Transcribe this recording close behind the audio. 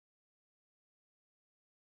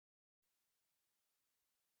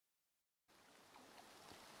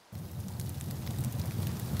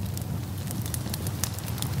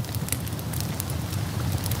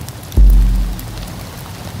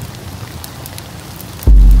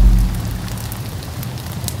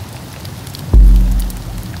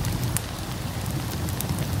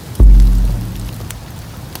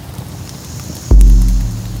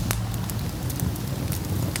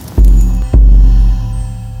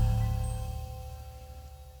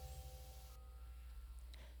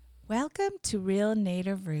Welcome to Real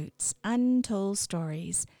Native Roots Untold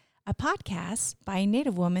Stories, a podcast by a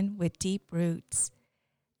Native woman with deep roots.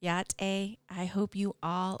 Yate, I hope you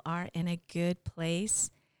all are in a good place.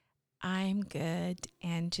 I'm good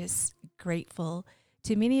and just grateful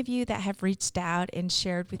to many of you that have reached out and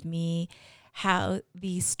shared with me how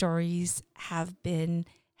these stories have been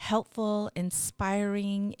helpful,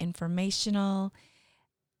 inspiring, informational.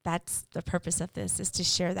 That's the purpose of this, is to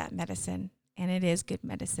share that medicine. And it is good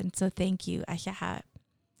medicine. So thank you, Ashahat.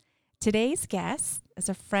 Today's guest is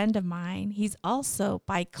a friend of mine. He's also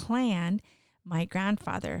by clan my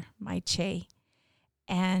grandfather, my Che.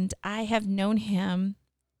 And I have known him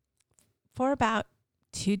for about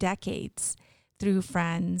 2 decades through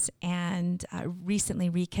friends and recently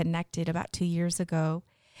reconnected about 2 years ago.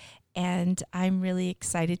 And I'm really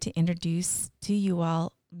excited to introduce to you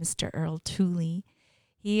all Mr. Earl Tooley.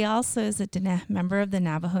 He also is a member of the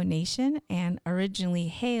Navajo Nation and originally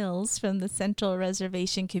hails from the Central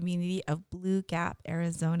Reservation community of Blue Gap,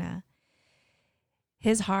 Arizona.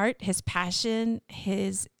 His heart, his passion,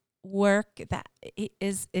 his work that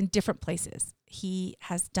is in different places. He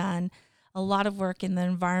has done a lot of work in the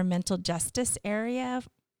environmental justice area.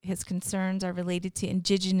 His concerns are related to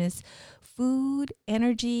indigenous food,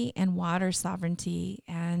 energy, and water sovereignty,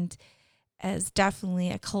 and as definitely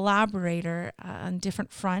a collaborator on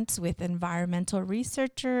different fronts with environmental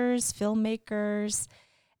researchers, filmmakers,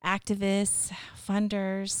 activists,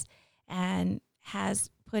 funders, and has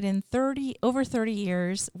put in over 30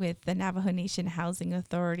 years with the Navajo Nation Housing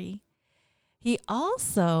Authority. He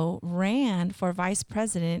also ran for vice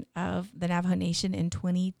president of the Navajo Nation in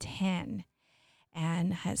 2010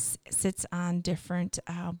 and sits on different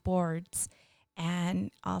boards and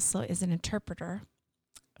also is an interpreter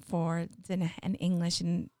for Dene and English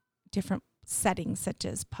in different settings such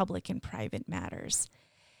as public and private matters.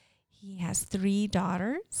 He has 3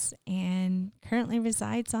 daughters and currently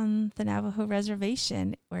resides on the Navajo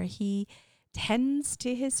Reservation, where he tends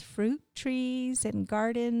to his fruit trees and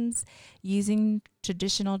gardens using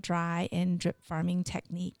traditional dry and drip farming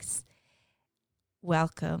techniques.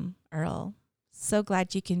 Welcome, Earl. So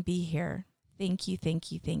glad you can be here. Thank you,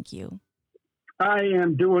 thank you, thank you. I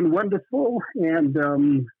am doing wonderful and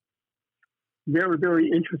very, very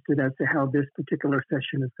interested as to how this particular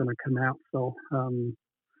session is going to come out. So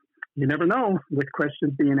you never know with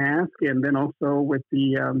questions being asked and then also with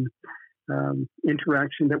the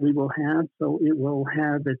interaction that we will have. So it will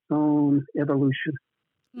have its own evolution.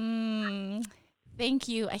 Thank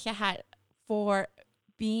you, Ashahat, for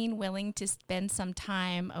being willing to spend some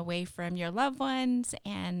time away from your loved ones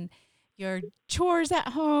and your chores at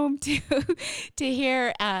home to be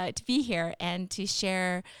here and to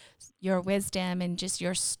share your wisdom and just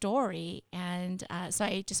your story. And so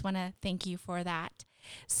I just want to thank you for that.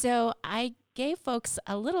 So I gave folks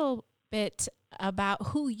a little bit about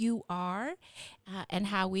who you are and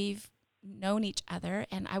how we've known each other.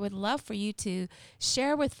 And I would love for you to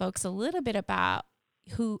share with folks a little bit about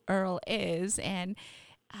who Earl is and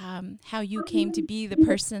how you came to be the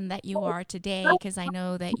person that you are today, because I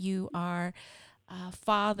know that you are a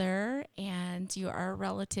father and you are a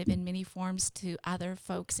relative in many forms to other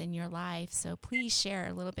folks in your life. So please share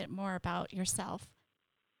a little bit more about yourself.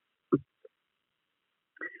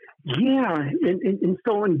 Yeah, and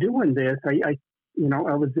so in doing this, I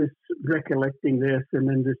was just recollecting this and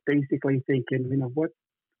then just basically thinking, what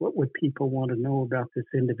would people want to know about this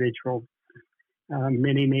individual?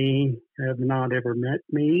 Many may have not ever met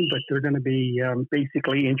me, but they're going to be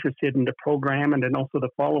basically interested in the program and then also the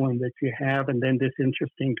following that you have and then this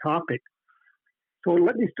interesting topic. So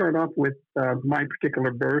let me start off with my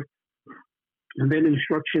particular birth and then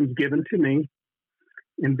instructions given to me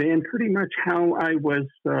and then pretty much how I was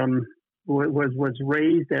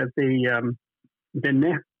raised as a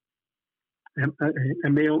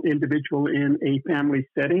male individual in a family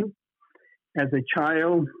setting, as a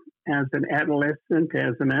child, as an adolescent,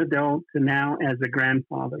 as an adult, and now as a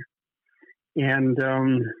grandfather. And,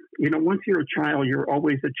 once you're a child, you're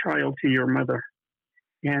always a child to your mother.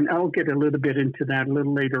 And I'll get a little bit into that a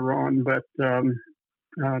little later on, but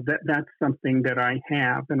that's something that I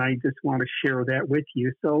have, and I just want to share that with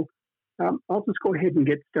you. So I'll just go ahead and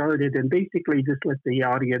get started and basically just let the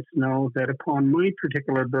audience know that upon my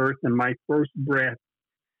particular birth and my first breath,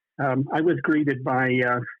 I was greeted by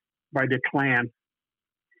the clan.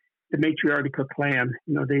 The matriarchal clan,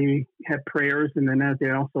 they had prayers and then they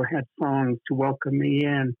also had songs to welcome me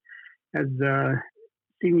in as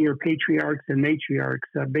senior patriarchs and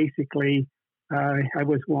matriarchs. Basically, I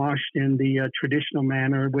was washed in the traditional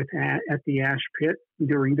manner at the ash pit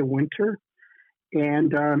during the winter.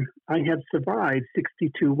 And I have survived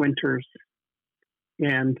 62 winters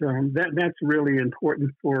And that's really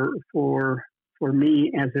important for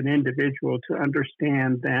me as an individual to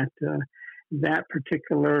understand that that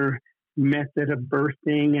particular method of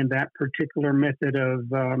birthing and that particular method of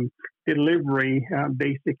delivery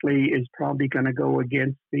basically is probably going to go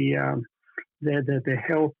against the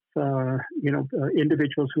health.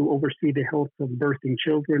 Individuals who oversee the health of birthing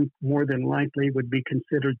children more than likely would be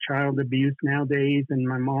considered child abuse nowadays, and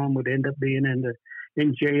my mom would end up being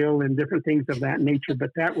in jail and different things of that nature.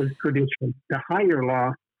 But that was tradition. The higher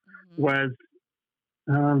law Mm-hmm. was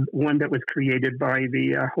one that was created by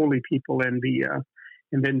the holy people and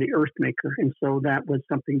then the earth maker, and so that was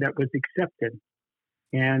something that was accepted,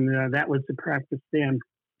 and that was the practice then.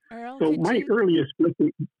 Earl, So my earliest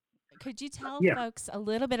birthing, could you tell yeah. folks a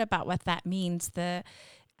little bit about what that means, the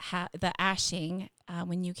ashing,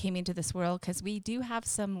 when you came into this world? Because we do have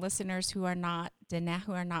some listeners who are not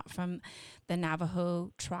from the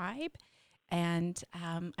Navajo tribe, and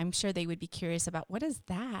I'm sure they would be curious about what is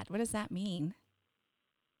that? What does that mean?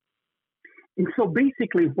 And so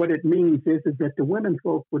basically what it means is that the women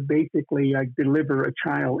folk would basically deliver a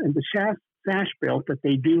child, and the sash belt that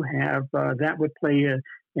they do have, that would play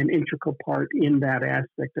an integral part in that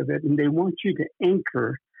aspect of it. And they want you to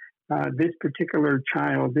anchor this particular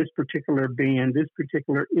child, this particular being, this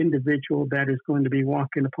particular individual that is going to be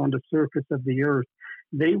walking upon the surface of the earth.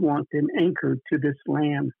 They want them anchored to this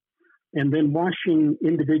land. And then washing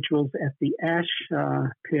individuals at the ash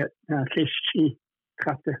pit, keshchi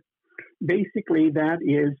kata. Basically, that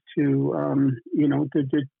is to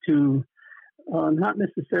not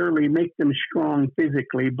necessarily make them strong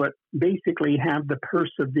physically, but basically have the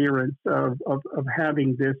perseverance of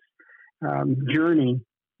having this journey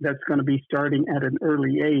that's going to be starting at an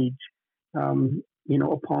early age,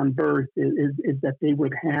 upon birth, is that they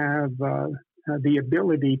would have the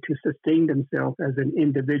ability to sustain themselves as an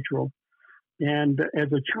individual. And as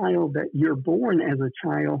a child, that you're born as a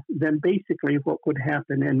child, then basically what would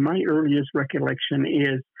happen, in my earliest recollection,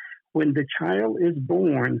 is when the child is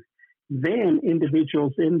born, then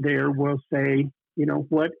individuals in there will say,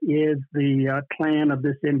 what is the clan of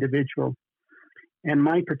this individual? And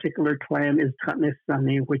my particular clan is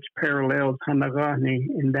Tatnissani, which parallels Hanagani.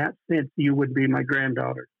 In that sense, you would be my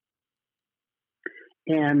granddaughter.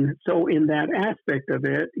 And so in that aspect of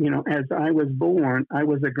it, as I was born, I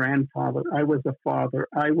was a grandfather, I was a father,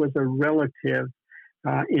 I was a relative,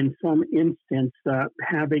 in some instance,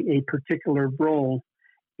 having a particular role.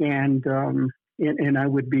 And I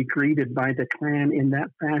would be greeted by the clan in that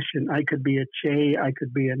fashion. I could be a Che, I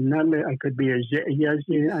could be a Nale, I could be a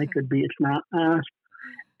Yaji, I could be a Na'ash.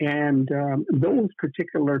 And those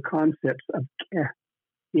particular concepts of Keh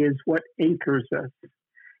is what anchors us.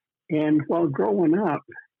 And while growing up,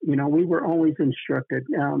 we were always instructed.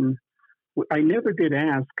 I never did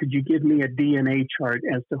ask, could you give me a DNA chart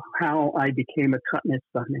as to how I became a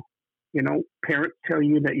Tatnissani? Parents tell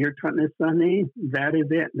you that you're Tatnissani, that is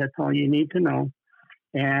it. That's all you need to know.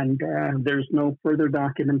 And there's no further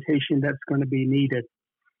documentation that's going to be needed.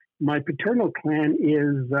 My paternal clan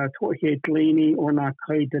is Tohetlini or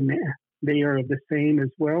Nakaidane. They are the same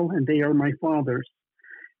as well, and they are my fathers.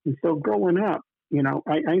 And so growing up,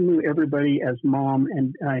 I knew everybody as mom,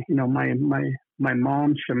 and my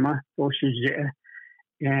mom Shema Toshije,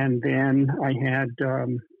 and then I had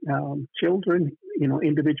children,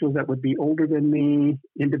 individuals that would be older than me,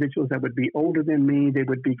 individuals that would be older than me. They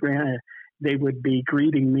would be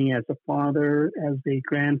greeting me as a father, as a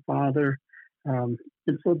grandfather, and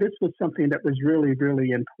so this was something that was really, really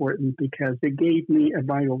important because it gave me a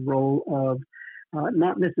vital role of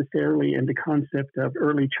not necessarily in the concept of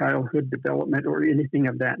early childhood development or anything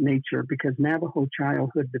of that nature, because Navajo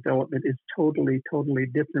childhood development is totally, totally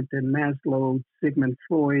different than Maslow, Sigmund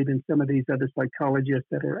Freud, and some of these other psychologists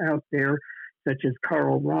that are out there, such as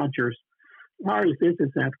Carl Rogers. Ours is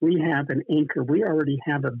that we have an anchor. We already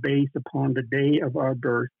have a base upon the day of our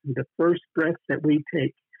birth. The first breath that we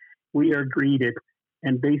take, we are greeted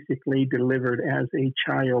and basically delivered as a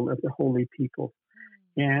child of the holy people.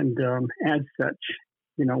 And as such,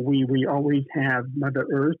 we always have Mother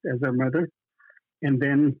Earth as our mother, and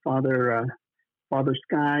then Father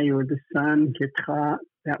Sky or the Sun, Gita,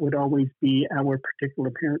 that would always be our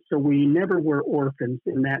particular parent. So we never were orphans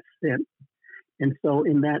in that sense. And so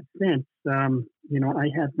in that sense, I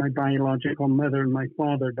have my biological mother and my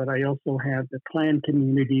father, but I also have the clan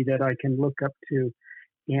community that I can look up to.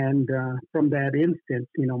 And from that instance,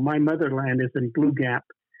 my motherland is in Blue Gap,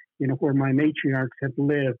 where my matriarchs have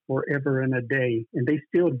lived forever and a day, and they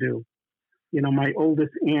still do. My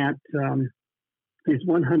oldest aunt is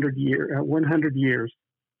 100 years,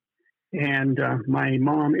 and my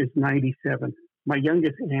mom is 97. My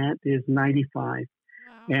youngest aunt is 95.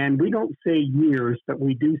 And we don't say years, but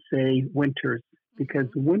we do say winters, because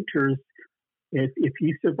Mm-hmm. winters, if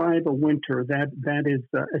you survive a winter, that is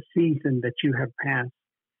a season that you have passed.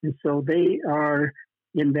 And so they are,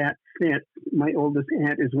 in that sense, my oldest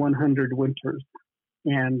aunt is 100 winters.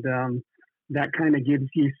 And that kind of gives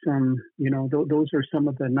you some, those are some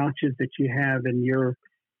of the notches that you have in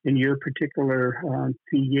your particular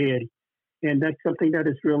CA. And that's something that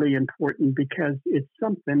is really important because it's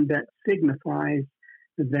something that signifies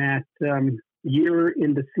that you're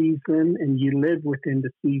in the season and you live within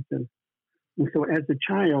the season. And so as a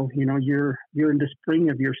child, you're in the spring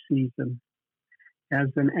of your season. As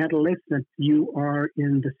an adolescent, you are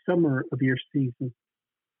in the summer of your season.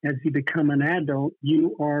 As you become an adult,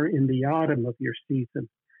 you are in the autumn of your season.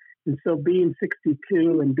 And so being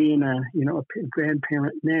 62 and being a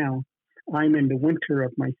grandparent now, I'm in the winter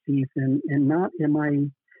of my season, and not am I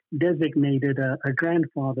designated a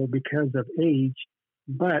grandfather because of age,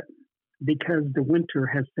 but because the winter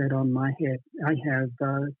has set on my head. I have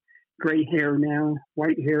gray hair now,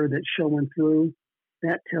 white hair that's showing through.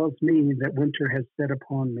 That tells me that winter has set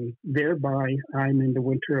upon me. Thereby, I'm in the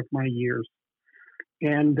winter of my years.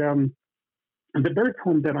 And the birth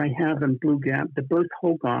home that I have in Blue Gap, the birth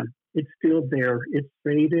Hogan, it's still there. It's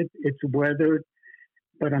faded, it's weathered,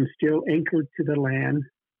 but I'm still anchored to the land,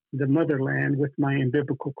 the motherland, with my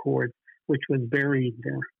umbilical cord, which was buried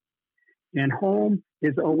there. And home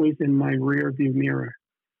is always in my rear view mirror,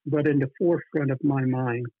 but in the forefront of my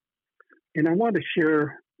mind. And I want to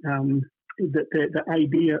share the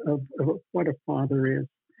idea of what a father is.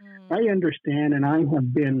 I Mm. understand, and I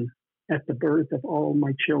have been at the birth of all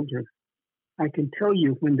my children. I can tell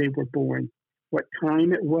you when they were born, what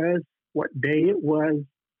time it was, what day it was,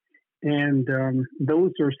 and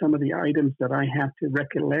those are some of the items that I have to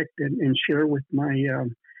recollect and share with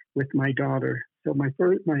my daughter. So my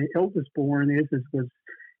eldest born was,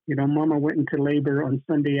 Mama went into labor on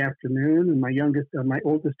Sunday afternoon, and my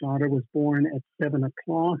oldest daughter was born at 7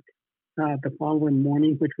 o'clock the following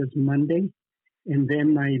morning, which was Monday, and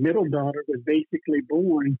then my middle daughter was basically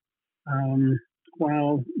born um,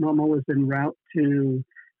 while Mama was en route to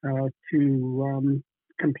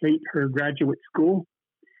complete her graduate school.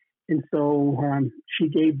 And so she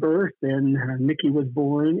gave birth, and Nikki was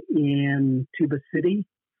born in Tuba City.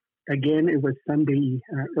 Again, it was Sunday,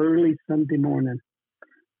 early Sunday morning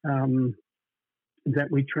um, that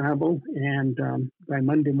we traveled, and by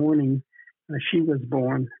Monday morning, she was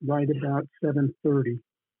born right about 7:30.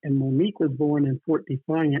 And Monique was born in Fort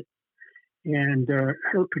Defiant, and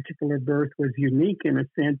her particular birth was unique in a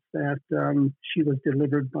sense that she was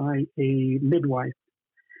delivered by a midwife,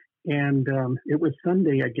 and it was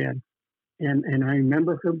Sunday again. And I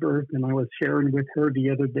remember her birth, and I was sharing with her the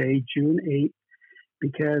other day, June 8th,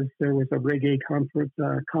 because there was a reggae concert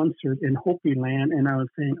in Hopi Land, and I was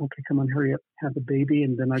saying, okay, come on, hurry up, have a baby,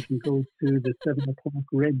 and then I can go to the 7 o'clock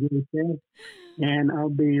reggae thing, and I'll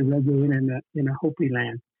be reggae in a Hopi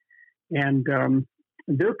Land. And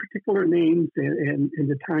their particular names and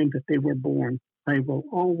the time that they were born, I will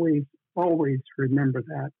always remember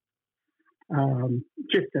that.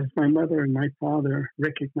 Just as my mother and my father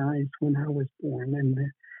recognized when I was born.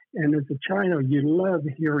 And as a child, you love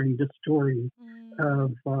hearing the story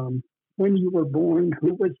Mm. of when you were born,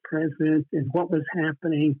 who was present, and what was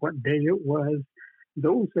happening, what day it was.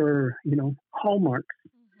 Those are, hallmarks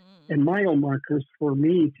Mhm. and mile markers for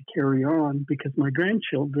me to carry on because my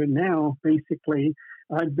grandchildren now, basically,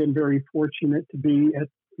 I've been very fortunate to be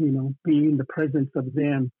in the presence of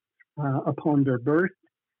them upon their birth,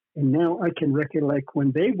 and now I can recollect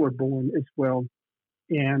when they were born as well,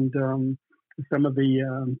 and some of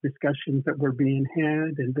the discussions that were being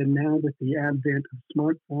had, and then now with the advent of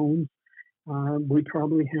smartphones, we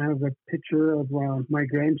probably have a picture of my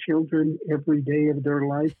grandchildren every day of their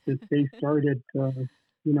life since they started,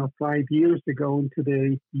 5 years ago, into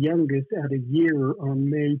the youngest at a year on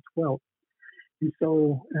May 12th. And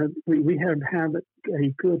so we have a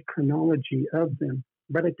good chronology of them.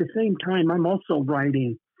 But at the same time, I'm also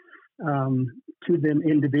writing um, to them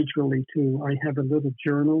individually too. I have a little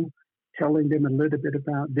journal telling them a little bit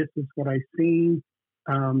about this is what I've seen,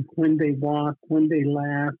 when they walk, when they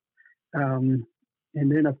laugh, um,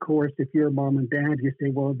 and then, of course, if you're a mom and dad, you say,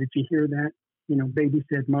 "Well, did you hear that? Baby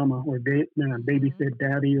said mama, or baby Mhm. said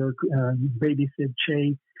daddy, or baby said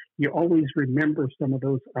Che." You always remember some of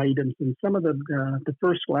those items and some of the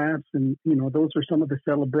first laughs, and those are some of the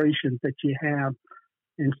celebrations that you have.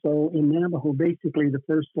 And so in Navajo, basically, the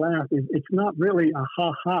first laugh is it's not really a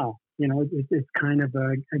ha ha. It's kind of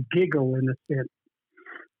a giggle in a sense.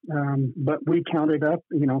 But we counted up,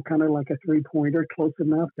 kind of like a 3-pointer, close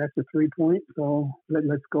enough. That's a 3 point. So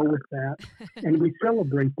let's go with that. And we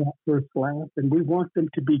celebrate that first laugh, and we want them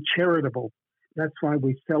to be charitable. That's why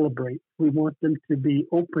we celebrate. We want them to be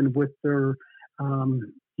open with their,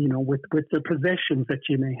 with their possessions that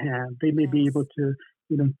you may have. They may be able Yes.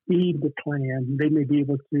 to, feed the clan. They may be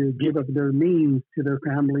able to give of their means to their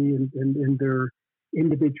family and their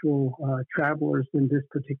individual travelers in this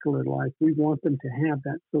particular life. We want them to have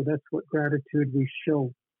that. So that's what gratitude we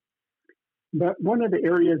show. But one of the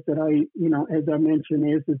areas that as I mentioned,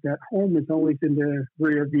 is that home is always in the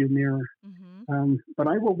rear view mirror. Mm-hmm. But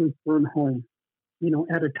I will return home.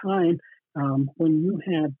 At a time when you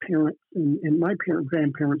had parents, and my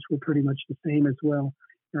grandparents were pretty much the same as well.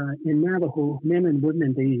 In Navajo, men and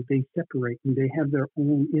women they separate and they have their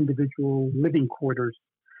own individual living quarters,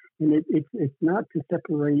 and it's not to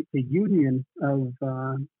separate the union of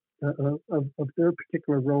their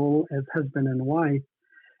particular role as husband and wife,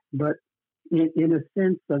 but in a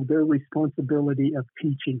sense of their responsibility of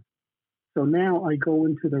teaching. So now I go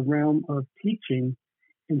into the realm of teaching,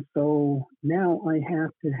 and so now I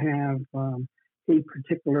have to have a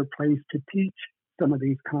particular place to teach some of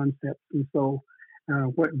these concepts. And so,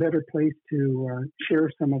 what better place to share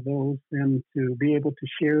some of those than to be able to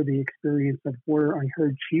share the experience of where I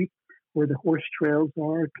herd sheep, where the horse trails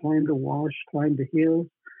are, climb the wash, climb the hills.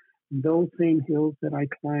 Those same hills that I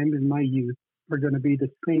climbed in my youth are going to be the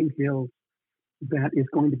same hills that is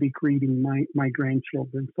going to be greeting my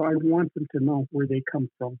grandchildren. So I want them to know where they come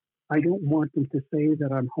from. I don't want them to say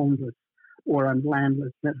that I'm homeless or I'm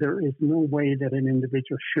landless, that there is no way that an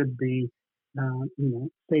individual should be,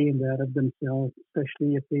 saying that of themselves,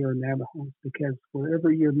 especially if they are Navajos, because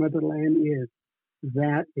wherever your motherland is,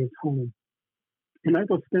 that is home. And I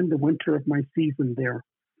will spend the winter of my season there.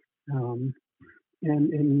 Um,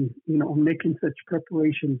 and I'm making such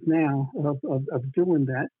preparations now of doing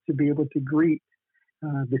that to be able to greet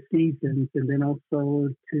the seasons, and then also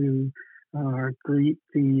to greet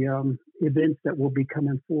the events that will be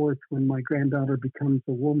coming forth when my granddaughter becomes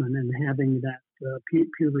a woman and having that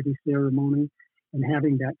puberty ceremony and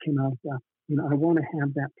having that kinata. I want to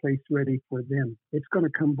have that place ready for them. It's going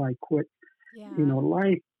to come by quick. Yeah,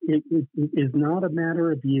 Life it is not a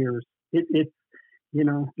matter of years.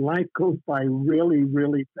 Life goes by really,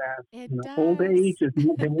 really fast. it Old age does. is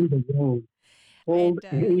not down the road. It Old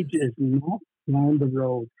age does. is not down the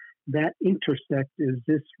road. That intersect is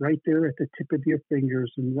just right there at the tip of your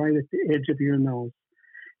fingers and right at the edge of your nose.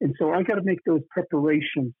 And so I got to make those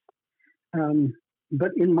preparations. Um,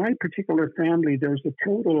 but in my particular family, there's a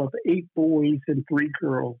total of 8 boys and 3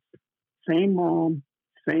 girls. Same mom,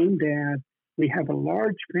 same dad. We have a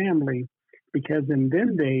large family because in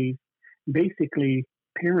them days, basically,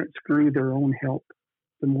 parents grew their own help.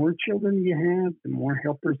 The more children you have, the more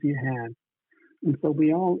helpers you have. And so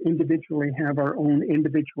we all individually have our own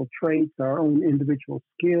individual traits, our own individual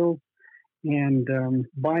skills. And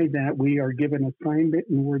by that, we are given assignment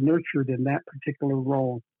and we're nurtured in that particular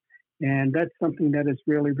role. And that's something that is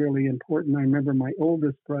really, really important. I remember my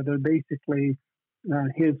oldest brother, basically,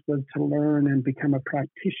 his was to learn and become a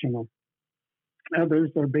practitioner. Others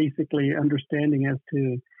are basically understanding as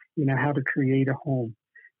to, how to create a home.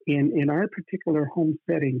 In our particular home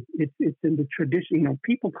setting, it's in the tradition.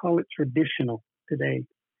 People call it traditional today,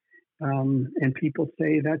 and people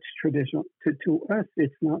say that's traditional. To us,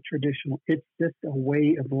 it's not traditional. It's just a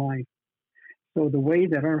way of life. So the way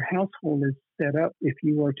that our household is set up, if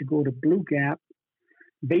you were to go to Blue Gap,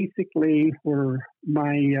 basically where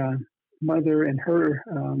my mother and her,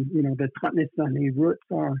 the Tatnasani roots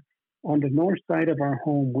are on the north side of our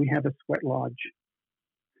home, we have a sweat lodge.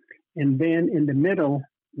 And then in the middle,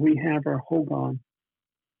 we have our hogan.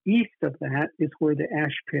 East of that is where the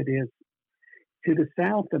ash pit is. To the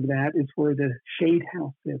south of that is where the shade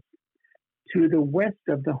house is. To the west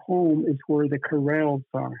of the home is where the corrals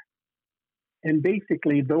are. And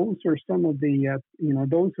basically, those are some of the,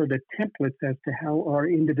 those are the templates as to how our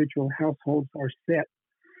individual households are set.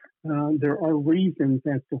 There are reasons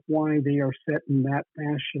as to why they are set in that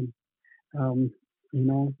fashion. Um,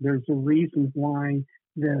 there's a reason why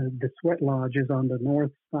the sweat lodge is on the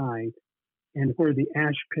north side and where the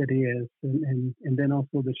ash pit is, and then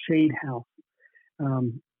also the shade house.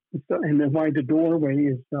 Um, and then why the doorway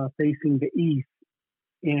is facing the east,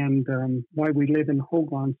 and why we live in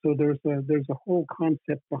Hogan. So there's a whole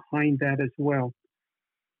concept behind that as well.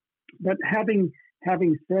 But having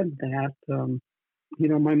said that,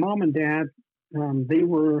 my mom and dad, they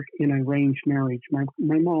were in arranged marriage. My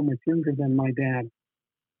mom was younger than my dad.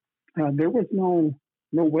 There was no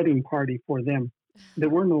wedding party for them. There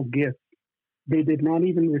were no gifts. They did not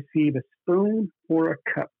even receive a spoon or a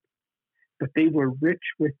cup, but they were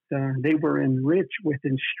enriched with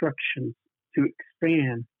instructions to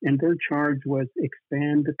expand, and their charge was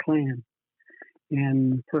expand the clan.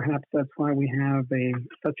 And perhaps that's why we have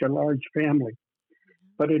such a large family.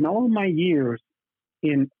 But in all my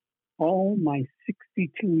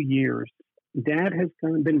 62 years, Dad has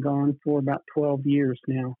been gone for about 12 years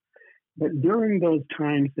now. But during those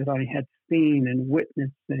times that I had seen and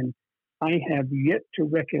witnessed, and I have yet to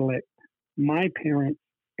recollect my parents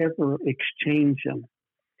ever exchanging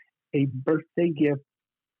a birthday gift,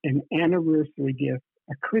 an anniversary gift,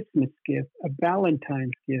 a Christmas gift, a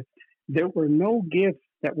Valentine's gift. There were no gifts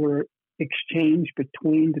that were exchanged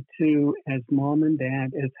between the two as mom and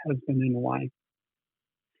dad, as husband and wife.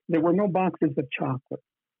 There were no boxes of chocolate,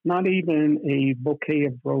 not even a bouquet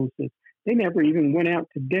of roses. They never even went out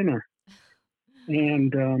to dinner.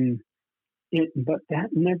 And but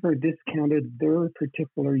that never discounted their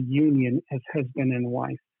particular union as husband and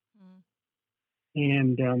wife.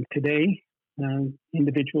 Mm. And today,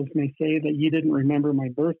 individuals may say that you didn't remember my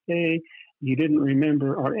birthday, you didn't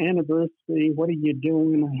remember our anniversary. What are you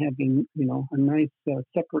doing? I have a nice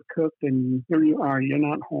supper cooked, and here you are. You're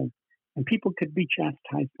not home. And people could be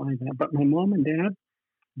chastised by that. But my mom and dad,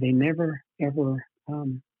 they never ever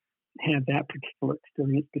had that particular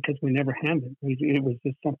experience because we never had it. It was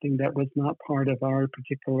just something that was not part of our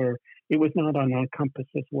particular. It was not on our compass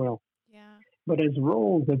as well. Yeah. But as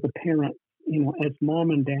roles as a parent, as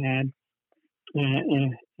mom and dad,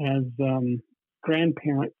 as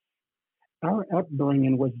grandparents, our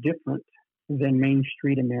upbringing was different than Main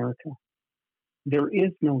Street America. There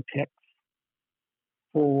is no text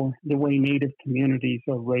for the way Native communities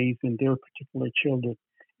are raising their particular children.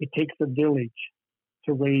 It takes a village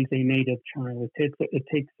to raise a Native child. It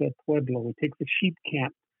takes a pueblo. It takes a sheep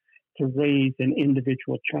camp to raise an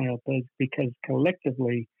individual child, because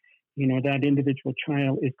collectively, that individual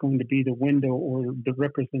child is going to be the window or the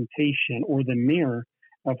representation or the mirror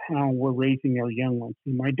of how we're raising our young ones.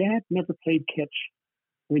 And my dad never played catch.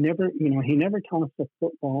 He never tossed a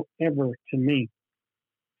football ever to me.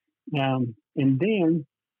 And then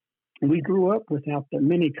we grew up without the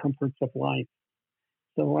many comforts of life.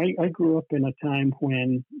 So I grew up in a time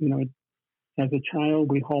when, as a child,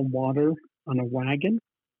 we hauled water on a wagon.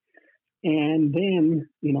 And then,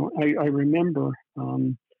 I remember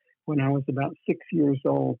when I was about 6 years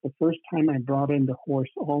old, the first time I brought in the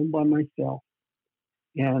horse all by myself.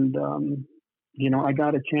 And, I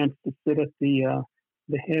got a chance to sit at the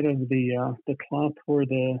head of the cloth where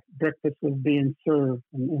the breakfast was being served.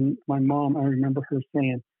 And my mom, I remember her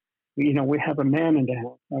saying, we have a man in the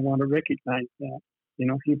house. I want to recognize that.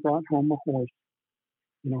 He brought home a horse.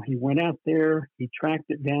 He went out there, he tracked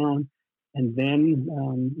it down, and then,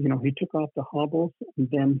 he took off the hobbles, and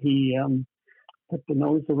then he put the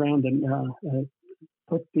nose around and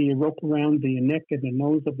put the rope around the neck and the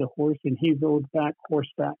nose of the horse, and he rode back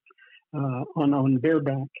horseback on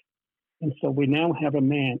bareback. And so we now have a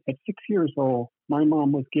man. At 6 years old, my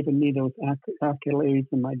mom was giving me those accolades,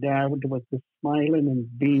 and my dad was just smiling and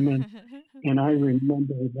beaming. And I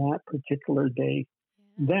remember that particular day.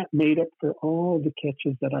 Yeah. That made up for all the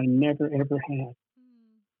catches that I never, ever had.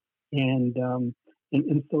 Mm.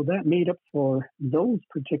 And so that made up for those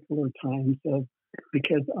particular times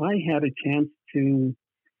because I had a chance to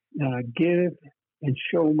give and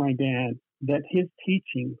show my dad that his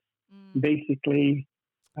teachings basically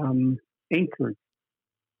anchored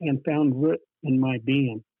and found root in my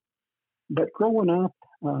being. But growing up,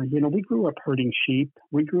 we grew up herding sheep.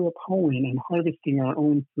 We grew up hoeing and harvesting our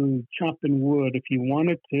own food, chopping wood. If you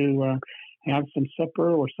wanted to have some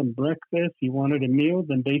supper or some breakfast, you wanted a meal,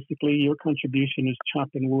 then basically your contribution is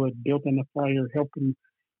chopping wood, building a fire, helping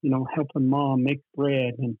mom make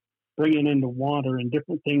bread and bringing in the water and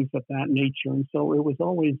different things of that nature. And so it was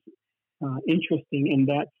always interesting in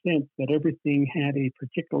that sense that everything had a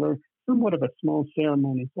particular, somewhat of a small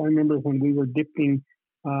ceremony. So I remember when we were dipping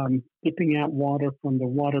out water from the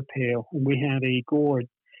water pail, and we had a gourd,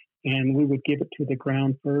 and we would give it to the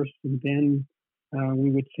ground first, and then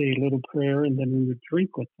we would say a little prayer, and then we would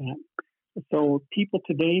drink with that. So people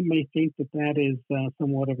today may think that is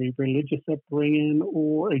somewhat of a religious upbringing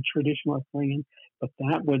or a traditional upbringing, but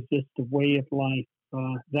that was just the way of life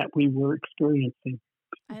that we were experiencing.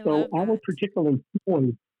 So our particular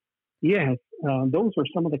joy, yes, those are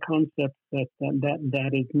some of the concepts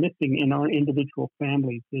that is missing in our individual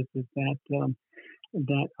families. Is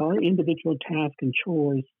that our individual task and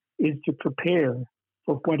choice is to prepare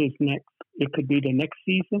for what is next. It could be the next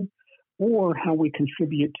season, or how we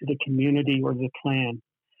contribute to the community or the clan.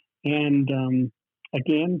 And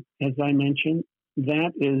again, as I mentioned,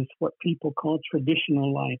 that is what people call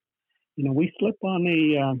traditional life. We slip on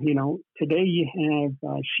today you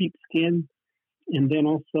have sheepskin, and then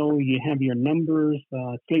also you have your numbers,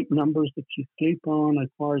 sleep numbers that you sleep on as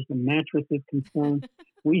far as the mattress is concerned.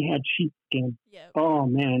 We had sheepskin. Yep. Oh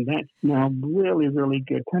man, that smelled really, really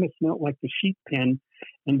good. Kind of smelled like the sheep pen.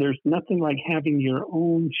 And there's nothing like having your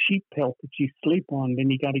own sheep pelt that you sleep on.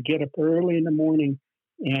 Then you got to get up early in the morning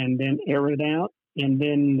and then air it out, and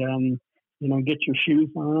then get your shoes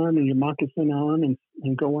on and your moccasin on,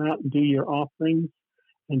 and go out and do your offerings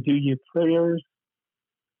and do your prayers,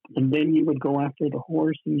 and then you would go after the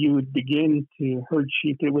horse and you would begin to herd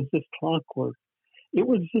sheep. It was just clockwork. It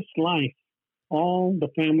was just life. All the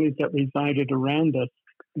families that resided around us,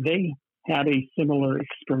 they had a similar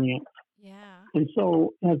experience. Yeah. And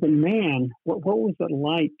so, as a man, what was it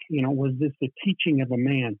like? Was this the teaching of a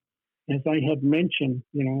man? As I had mentioned,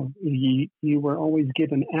 you were always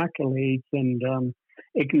given accolades and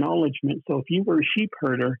acknowledgement. So, if you were a sheep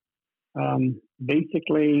herder,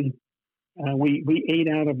 basically we ate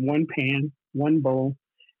out of one pan, one bowl.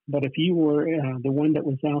 But if you were the one that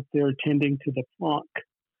was out there tending to the flock,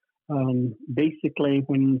 basically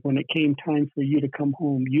when it came time for you to come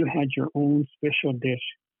home, you had your own special dish,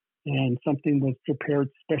 and something was prepared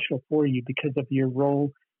special for you because of your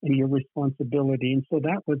role and your responsibility. And so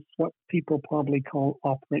that was what people probably call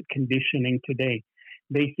operant conditioning today.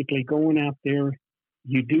 Basically, going out there,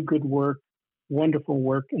 you do good work, wonderful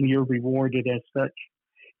work, and you're rewarded as such.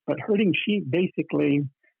 But herding sheep, basically,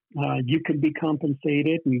 you could be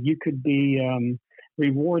compensated and you could be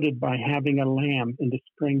rewarded by having a lamb in the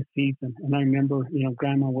spring season. And I remember,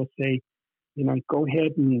 Grandma would say, go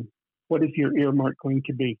ahead and what is your earmark going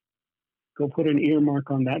to be? Go put an earmark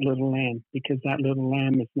on that little lamb because that little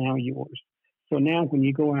lamb is now yours. So now when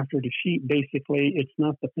you go after the sheep, basically, it's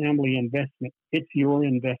not the family investment, it's your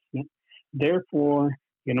investment. Therefore,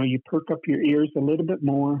 you perk up your ears a little bit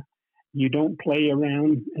more. You don't play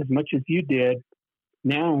around as much as you did.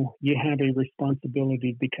 Now you have a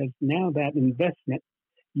responsibility because now that investment,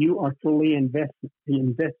 you are fully invested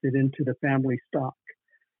into the family stock.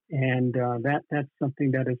 And that's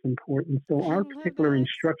something that is important. So I our love particular that.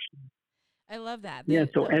 instruction, I love that. yeah.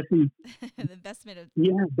 The So as we, the investment of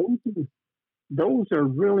yeah, those are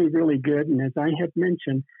really really good. And as I had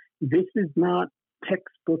mentioned, this is not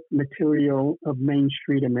textbook material of Main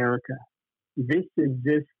Street America. This is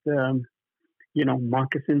just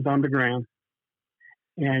moccasins on the ground.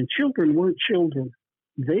 And children weren't children.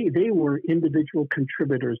 They were individual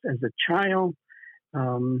contributors. As a child,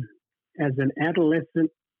 um, as an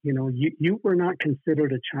adolescent, you were not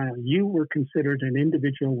considered a child. You were considered an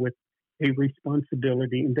individual with a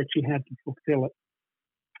responsibility and that you had to fulfill it.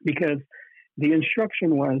 Because the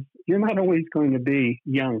instruction was you're not always going to be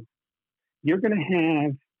young. You're going to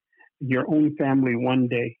have your own family one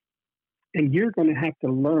day, and you're going to have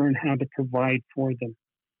to learn how to provide for them.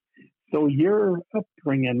 So your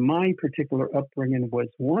upbringing, my particular upbringing, was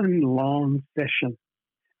one long session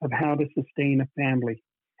of how to sustain a family,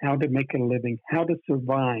 how to make a living, how to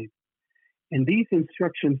survive. And these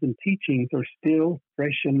instructions and teachings are still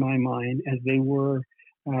fresh in my mind as they were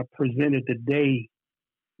presented the day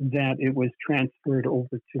that it was transferred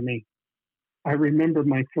over to me. I remember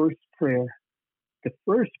my first prayer, the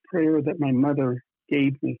first prayer that my mother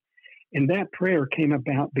gave me. And that prayer came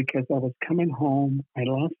about because I was coming home, I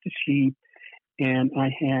lost a sheep, and I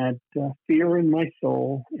had fear in my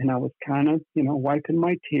soul, and I was kind of, wiping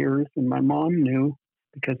my tears. And my mom knew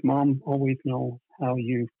because mom always knows how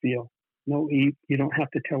you feel. No, you don't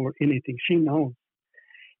have to tell her anything; she knows.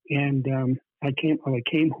 And I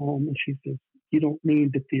came home, and she says, "You don't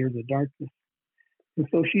need to fear the darkness." And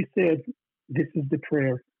so she said, "This is the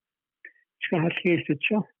prayer."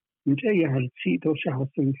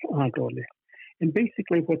 And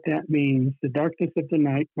basically, what that means, the darkness of the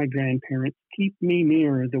night, my grandparents, keep me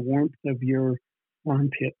near the warmth of your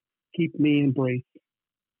armpit, keep me embraced.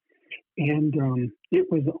 And it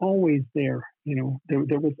was always there.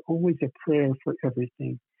 There was always a prayer for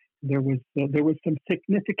everything. There was some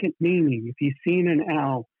significant meaning. If you seen an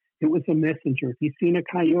owl, it was a messenger. If you seen a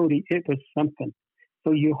coyote, it was something.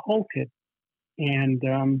 So you halted and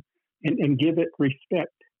and give it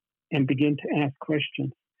respect and begin to ask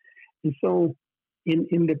questions. And so, in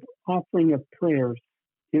the offering of prayers,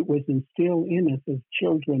 it was instilled in us as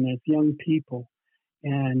children, as young people,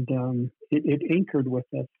 and it anchored with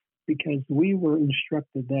us because we were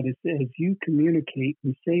instructed that as you communicate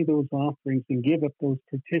and say those offerings and give up those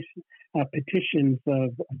petitions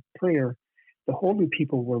of prayer, the holy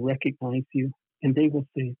people will recognize you and they will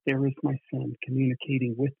say, "There is my son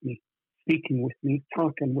communicating with me, speaking with me,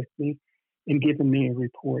 talking with me, and giving me a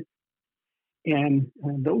report." And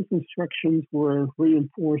those instructions were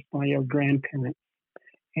reinforced by our grandparents.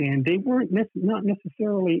 And they weren't not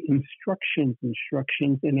necessarily instructions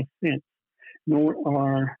in a sense, nor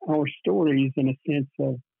are our stories in a sense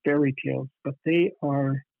of fairy tales, but they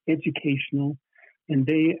are educational, and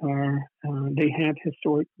they have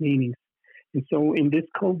historic meanings. And so in this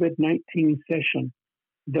COVID-19 session,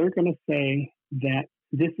 they're going to say that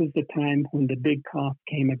this is the time when the big cough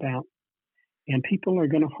came about, and people are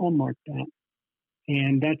going to hallmark that,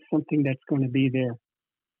 and that's something that's going to be there.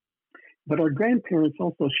 But our grandparents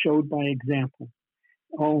also showed by example.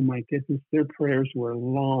 Oh my goodness, their prayers were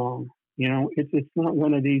long. It's not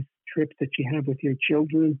one of these trips that you have with your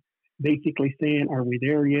children, basically saying, "Are we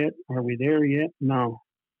there yet? Are we there yet?" No,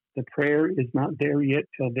 the prayer is not there yet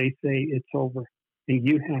till they say it's over, and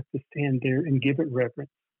you have to stand there and give it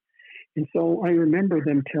reverence. And so I remember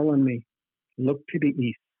them telling me, "Look to the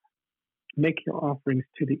east, make your offerings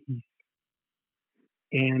to the east,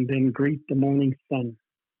 and then greet the morning sun."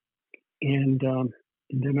 And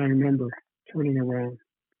then I remember turning around,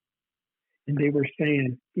 and they were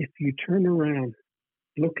saying, "If you turn around,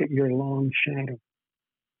 look at your long shadow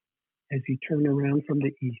as you turn around from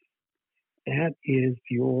the east. That is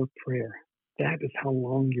your prayer. That is how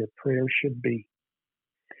long your prayer should be."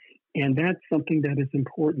 And that's something that is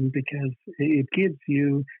important because it gives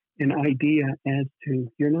you an idea as to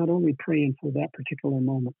you're not only praying for that particular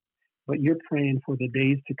moment, but you're praying for the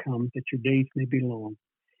days to come, that your days may be long.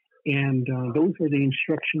 And those were the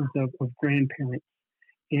instructions of grandparents.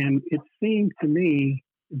 And it seemed to me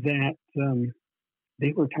that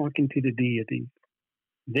they were talking to the deities.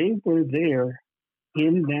 They were there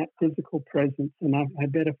in that physical presence. And I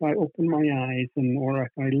bet if I opened my eyes or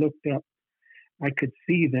if I looked up, I could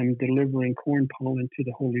see them delivering corn pollen to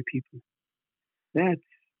the holy people. That's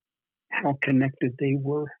how connected they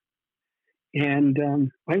were. And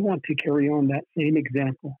I want to carry on that same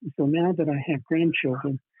example. So now that I have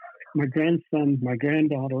grandchildren, my grandson, my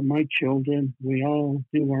granddaughter, my children, we all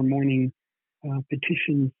do our morning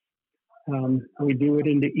petitions. We do it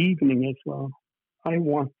in the evening as well. I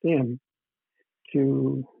want them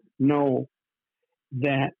to know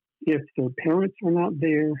that if their parents are not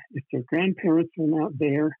there, if their grandparents are not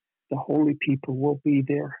there, the holy people will be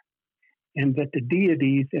there. And that the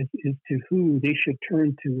deities is to who they should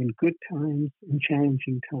turn to in good times and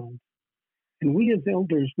challenging times. And we as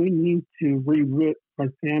elders, we need to reroot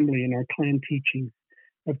our family and our clan teachings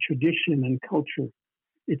of tradition and culture.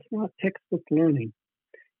 It's not textbook learning,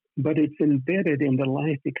 but it's embedded in the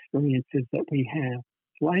life experiences that we have.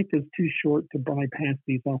 Life is too short to bypass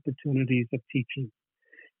these opportunities of teaching.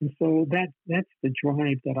 And so that's the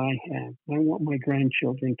drive that I have. I want my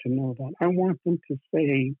grandchildren to know that. I want them to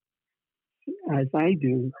say, as I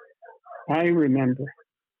do, I remember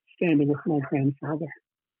standing with my grandfather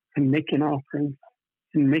and making offerings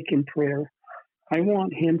and making prayer. I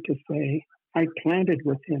want him to say, I planted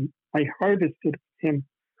with him, I harvested with him.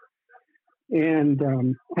 And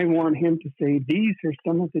I want him to say, these are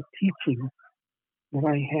some of the teachings that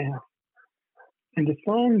I have. And the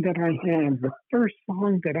song that I have, the first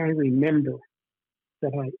song that I remember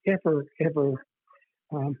that I ever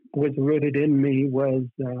was rooted in me was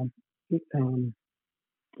the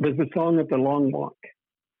song of the Long Walk.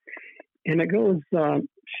 And it goes,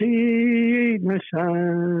 she ain't my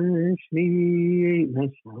shine, she ain't my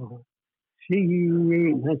shine, she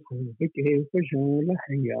ain't my shine, we gave for Jean la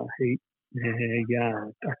hey,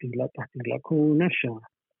 yeah, tatila kunasha.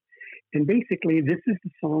 And basically, this is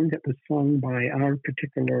the song that was sung by our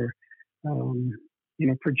particular,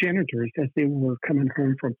 progenitors as they were coming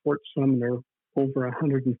home from Fort Sumner over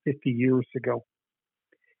 150 years ago.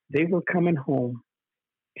 They were coming home,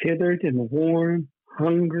 tethered and worn,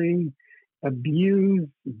 hungry,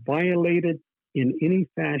 abused, violated in any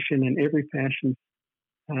fashion and every fashion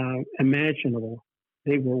imaginable.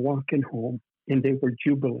 They were walking home and they were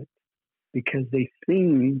jubilant because they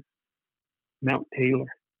seen Mount Taylor.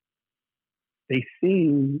 They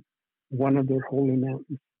seen one of their holy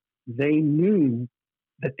mountains. They knew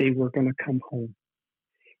that they were going to come home.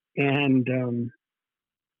 And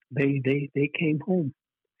they came home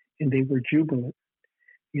and they were jubilant.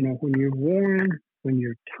 When you're worn, when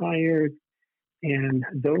you're tired, and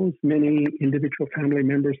those many individual family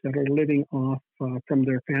members that are living off from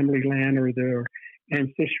their family land or their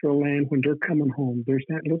ancestral land, when they're coming home, there's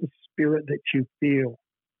that little spirit that you feel.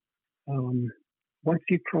 Once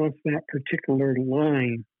you cross that particular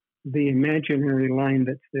line, the imaginary line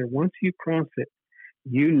that's there, once you cross it,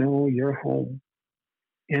 you know you're home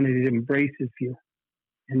and it embraces you.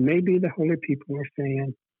 And maybe the holy people are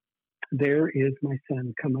saying, there is my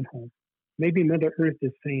son coming home. Maybe Mother Earth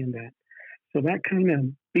is saying that. So that kind of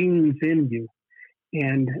beams in you.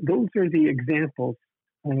 And those are the examples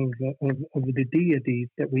of the deities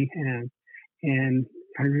that we have. And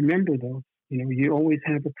I remember those. You always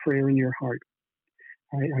have a prayer in your heart.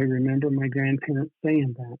 I remember my grandparents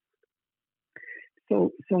saying that.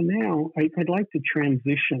 So now I'd like to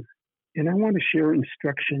transition, and I want to share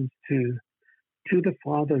instructions to the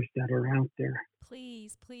fathers that are out there.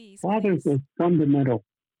 Please, please, Fathers please. are fundamental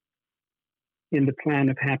in the plan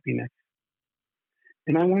of happiness.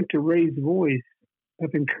 And I want to raise voice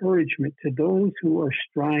of encouragement to those who are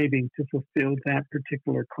striving to fulfill that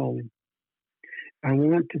particular calling. I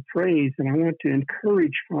want to praise and I want to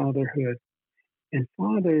encourage fatherhood. And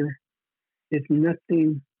father is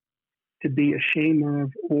nothing to be ashamed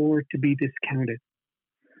of or to be discounted.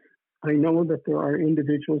 I know that there are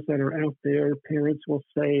individuals that are out there. Parents will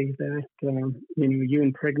say that, you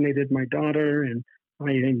impregnated my daughter, and I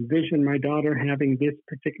envisioned my daughter having this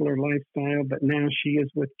particular lifestyle, but now she is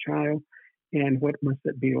with child. And what must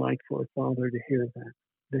it be like for a father to hear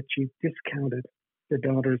that you discounted the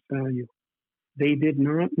daughter's value? They did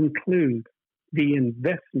not include the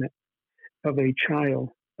investment of a child,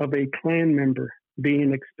 of a clan member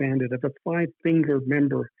being expanded, of a five-finger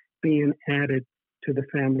member being added to the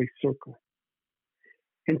family circle.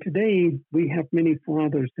 And today we have many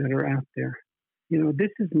fathers that are out there.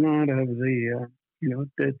 This is not of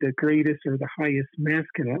the greatest or the highest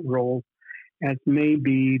masculine role as may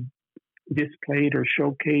be displayed or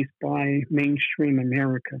showcased by mainstream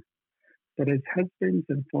America. But as husbands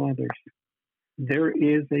and fathers, there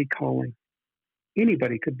is a calling.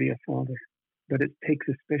 Anybody could be a father, but it takes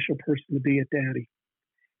a special person to be a daddy.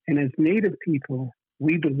 And as Native people,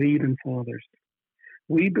 we believe in fathers.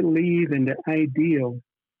 We believe in the ideal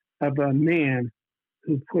of a man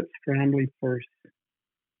who puts family first.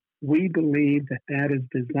 We believe that that is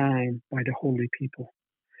designed by the holy people.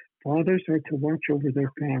 Fathers are to watch over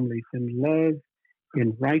their families in love,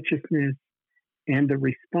 in righteousness, and the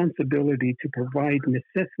responsibility to provide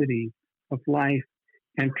necessities of life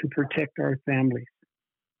and to protect our families.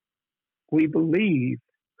 We believe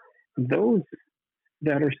those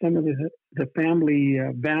that are some of the family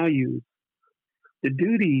values, the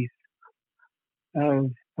duties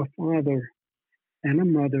of a father and a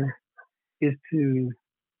mother is to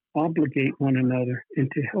obligate one another and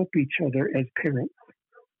to help each other as parents.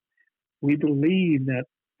 We believe that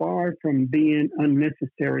far from being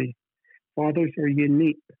unnecessary, fathers are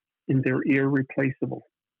unique and they're irreplaceable.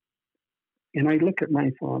 And I look at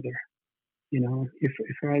my father, if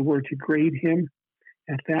I were to grade him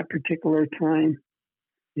at that particular time,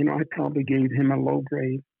 I probably gave him a low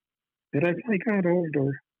grade. But as I got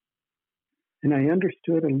older and I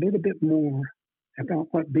understood a little bit more about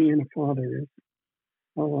what being a father is,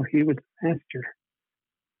 he was a master.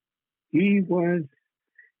 He was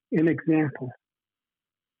an example.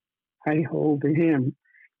 I hold him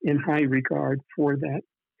in high regard for that.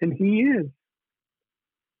 And he is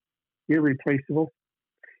irreplaceable.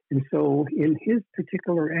 And so in his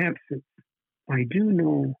particular absence, I do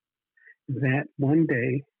know that one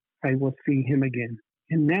day I will see him again.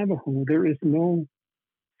 In Navajo, there is no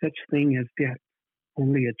such thing as death,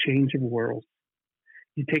 only a change of worlds.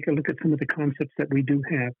 You take a look at some of the concepts that we do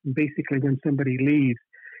have. Basically, when somebody leaves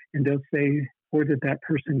and they'll say, where did that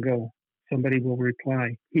person go? Somebody will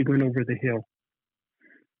reply, he went over the hill.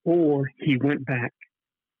 Or he went back.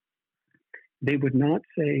 They would not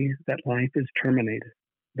say that life is terminated,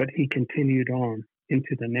 but he continued on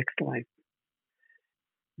into the next life.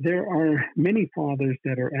 There are many fathers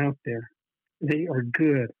that are out there. They are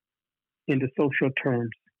good in the social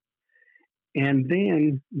terms. And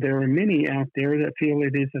then there are many out there that feel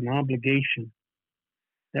it is an obligation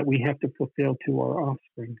that we have to fulfill to our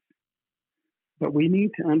offspring. But we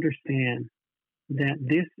need to understand that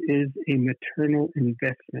this is a maternal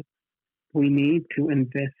investment. We need to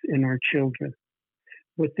invest in our children.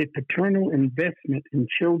 With the paternal investment in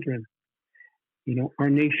children, our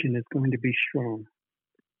nation is going to be strong.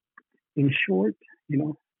 In short,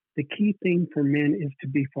 the key thing for men is to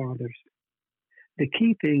be fathers. The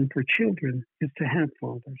key thing for children is to have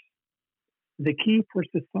fathers. The key for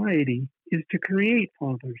society is to create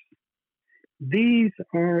fathers. These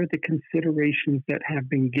are the considerations that have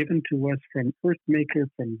been given to us from Earthmaker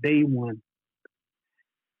from day one.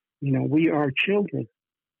 We are children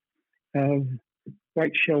of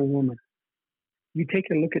white shell woman. You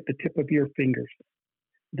take a look at the tip of your fingers.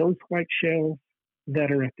 Those white shells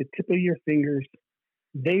that are at the tip of your fingers,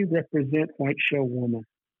 they represent white shell woman.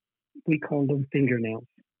 We call them fingernails.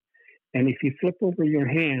 And if you flip over your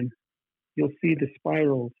hand, you'll see the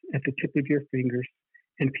spirals at the tip of your fingers.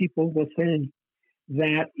 And people will say,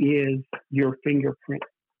 that is your fingerprint.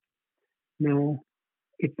 No,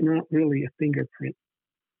 it's not really a fingerprint.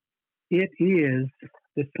 It is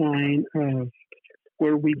the sign of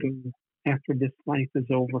where we go after this life is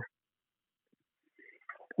over.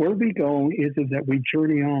 Where we go is that we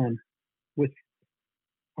journey on with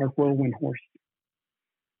our whirlwind horse.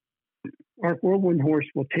 Our whirlwind horse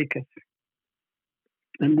will take us,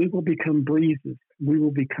 and we will become breezes. We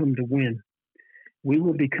will become the wind. We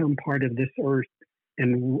will become part of this earth,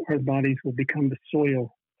 and our bodies will become the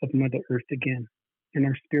soil of Mother Earth again, and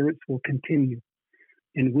our spirits will continue,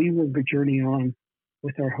 and we will journey on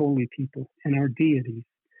with our holy people and our deities.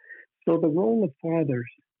 So the role of fathers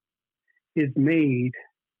is made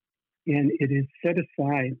and it is set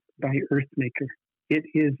aside by Earthmaker. It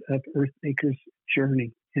is of Earthmaker's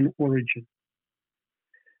journey and origin.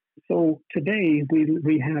 So today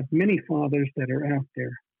we have many fathers that are out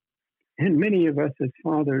there. And many of us as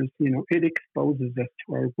fathers, it exposes us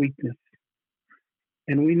to our weakness.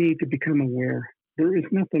 And we need to become aware. There is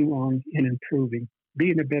nothing wrong in improving.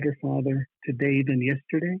 Being a better father today than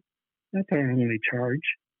yesterday, that's our only charge.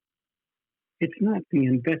 It's not the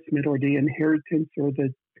investment or the inheritance or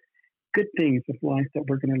the good things of life that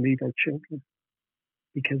we're going to leave our children.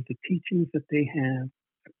 Because the teachings that they have,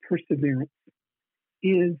 perseverance,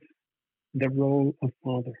 is the role of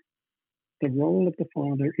father. The role of the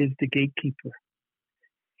father is the gatekeeper.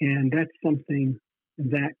 And that's something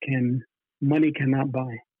that money cannot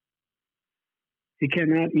buy. It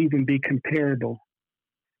cannot even be comparable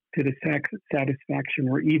to the satisfaction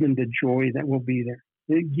or even the joy that will be there.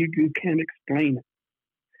 You can't explain it.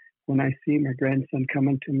 When I see my grandson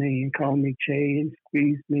coming to me and call me Che and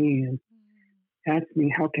squeeze me and ask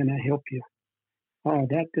me, how can I help you? Oh,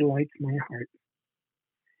 that delights my heart.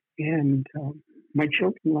 And my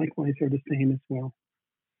children likewise are the same as well.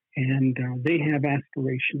 And they have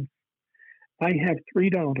aspirations. I have 3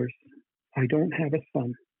 daughters. I don't have a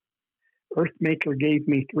son. Earthmaker gave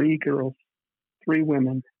me 3 girls, 3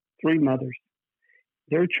 women, 3 mothers.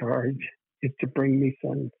 Their charge is to bring me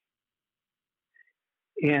sons.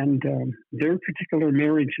 And their particular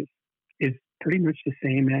marriages is pretty much the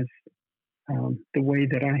same as the way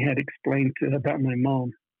that I had explained about my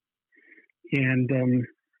mom. And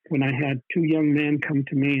when I had 2 young men come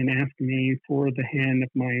to me and ask me for the hand of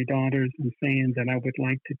my daughters and saying that I would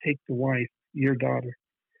like to take the wife, your daughter.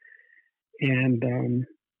 And,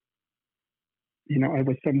 I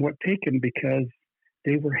was somewhat taken because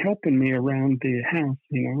they were helping me around the house.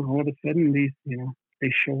 All of a sudden these,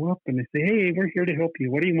 they show up and they say, hey, we're here to help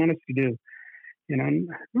you. What do you want us to do?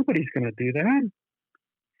 Nobody's going to do that.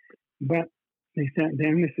 But they sat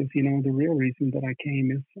down and says, the real reason that I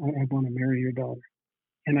came is I want to marry your daughter.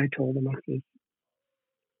 And I told them, I said,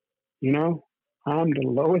 I'm the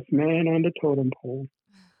lowest man on the totem pole.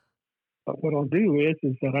 But what I'll do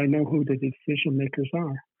is that I know who the decision makers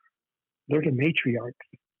are. They're the matriarchs.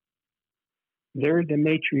 They're the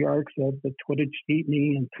matriarchs of the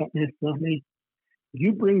Twittichitney and Tutnefnutney.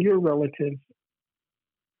 You bring your relatives.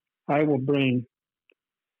 I will bring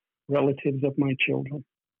relatives of my children.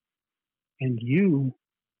 And you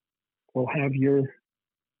will have your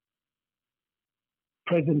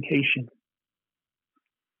presentation.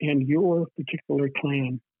 And your particular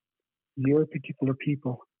clan, your particular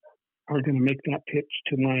people are going to make that pitch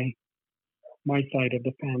to my side of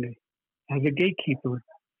the family. As a gatekeeper,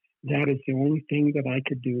 that is the only thing that I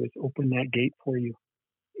could do is open that gate for you.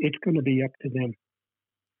 It's going to be up to them.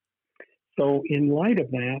 So in light of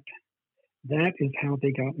that, that is how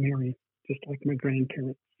they got married, just like my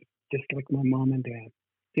grandparents, just like my mom and dad,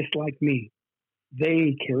 just like me.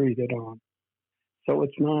 They carried it on. So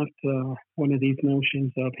it's not one of these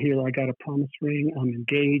notions of, here, I got a promise ring, I'm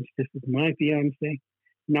engaged, this is my fiance.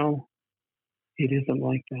 No, it isn't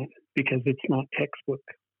like that because it's not textbook.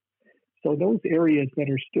 So those areas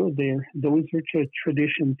that are still there, those are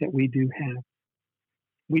traditions that we do have.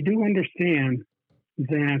 We do understand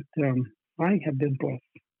that I have been blessed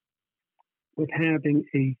with having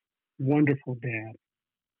a wonderful dad.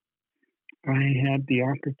 I had the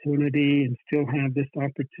opportunity and still have this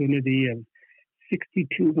opportunity of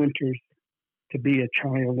 62 winters to be a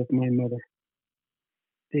child of my mother.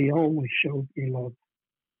 They always showed me love.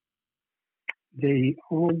 They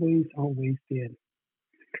always, always did.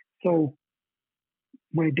 So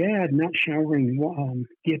my dad not showering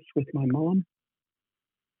gifts with my mom,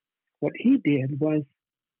 what he did was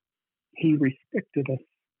he respected us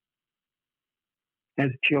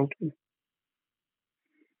as children.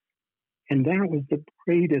 And that was the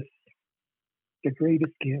greatest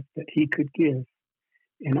gift that he could give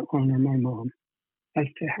and honor my mom as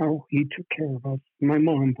to how he took care of us. My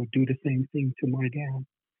mom would do the same thing to my dad.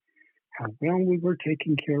 How well we were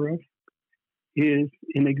taken care of is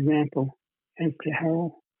an example as to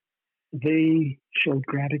how they showed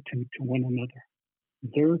gratitude to one another.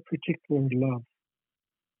 Their particular love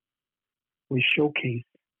was showcased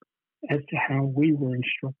as to how we were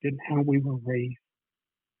instructed, how we were raised.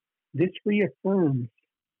 This reaffirms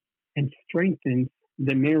and strengthens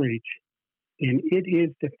the marriage, and it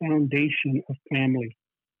is the foundation of family.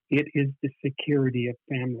 It is the security of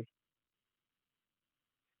family.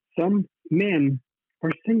 Some men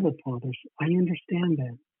are single fathers. I understand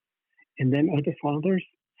that. And then other fathers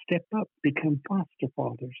step up, become foster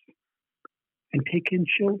fathers, and take in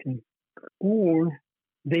children. Or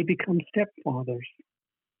they become stepfathers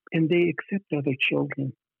and they accept other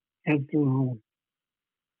children as their own.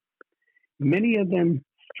 Many of them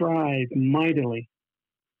strive mightily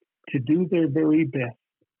to do their very best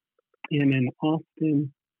in an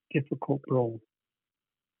often difficult role.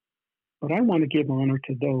 But I want to give honor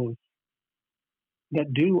to those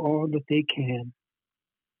that do all that they can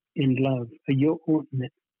in love,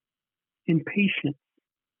 in patience,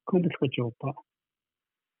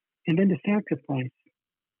 and then the sacrifice.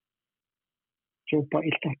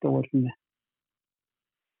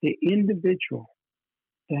 The individual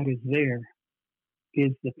that is there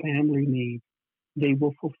is the family need. They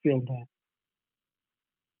will fulfill that.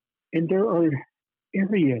 And there are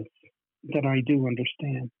areas that I do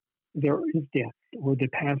understand. There is death or the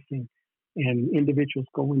passing, and individuals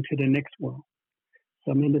go into the next world.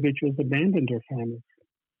 Some individuals abandon their families.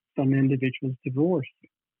 Some individuals divorce.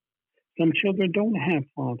 Some children don't have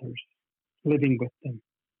fathers living with them.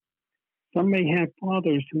 Some may have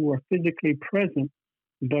fathers who are physically present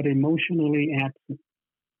but emotionally absent.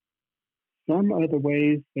 Some other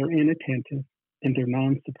ways they're inattentive and they're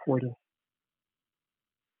non-supportive.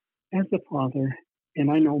 As a father, and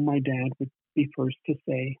I know my dad would be first to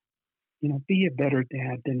say, be a better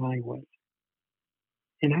dad than I was.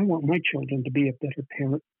 And I want my children to be a better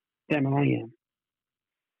parent than I am.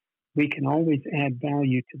 We can always add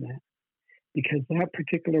value to that because that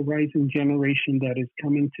particular rising generation that is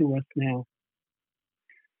coming to us now,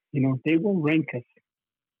 they will rank us.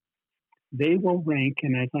 They will rank,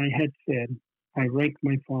 and as I had said, I rank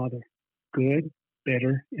my father good,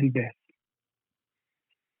 better, and best.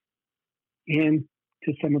 And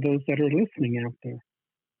to some of those that are listening out there,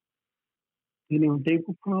 they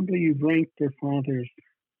will probably rank their fathers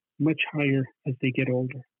much higher as they get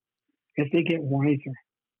older, as they get wiser.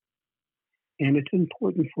 And it's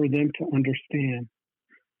important for them to understand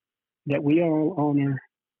that we all honor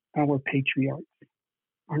our patriarchs,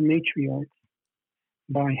 our matriarchs,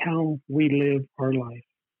 by how we live our life.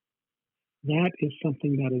 That is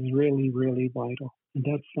something that is really, really vital. And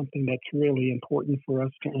that's something that's really important for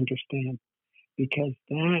us to understand because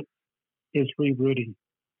that is rerouting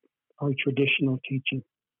our traditional teaching.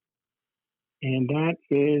 And that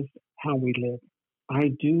is how we live. I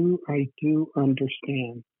do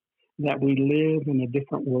understand that we live in a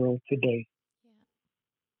different world today.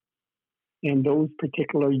 Yeah. And those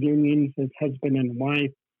particular unions as husband and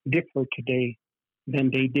wife differ today than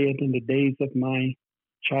they did in the days of my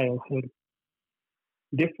childhood,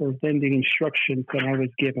 differ than the instructions that I was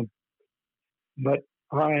given. But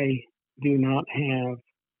I do not have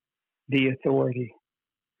the authority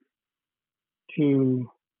to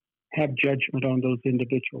have judgment on those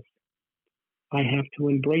individuals. I have to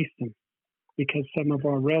embrace them because some of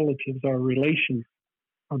our relatives, our relations,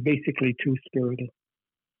 are basically two-spirited.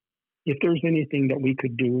 If there's anything that we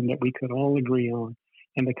could do and that we could all agree on,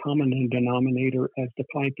 and the common denominator as the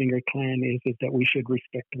Five Finger Clan is that we should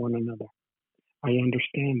respect one another. I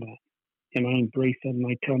understand that, and I embrace it, and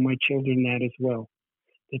I tell my children that as well.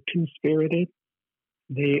 The two-spirited,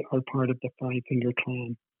 they are part of the Five Finger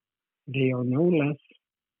Clan. They are no less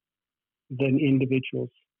than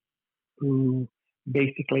individuals who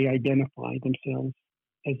basically identify themselves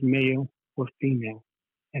as male or female,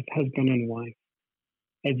 as husband and wife,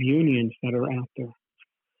 as unions that are out there.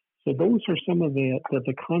 So those are some of the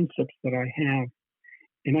concepts that I have.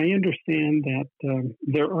 And I understand that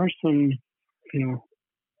there are some,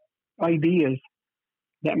 ideas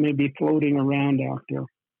that may be floating around out there.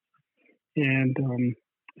 And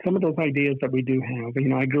some of those ideas that we do have,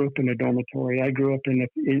 I grew up in a dormitory. I grew up in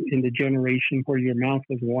the generation where your mouth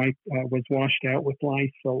was washed out with lye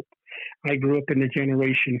soap. I grew up in the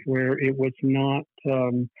generation where it was not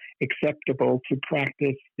acceptable to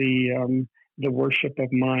practice the worship of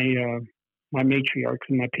my matriarchs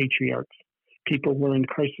and my patriarchs. People were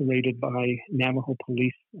incarcerated by Navajo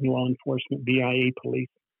police and law enforcement, BIA police.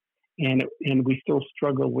 And we still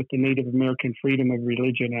struggle with the Native American Freedom of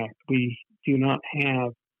Religion Act. We do not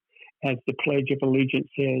have, as the Pledge of Allegiance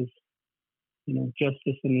says,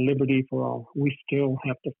 justice and liberty for all. We still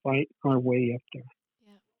have to fight our way up there.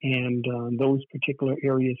 And those particular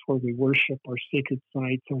areas where we worship, our sacred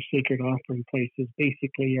sites, our sacred offering places,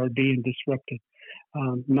 basically are being disrupted,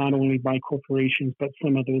 not only by corporations, but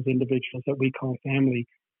some of those individuals that we call family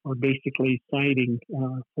are basically siding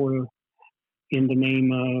for in the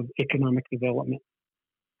name of economic development.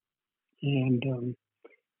 And,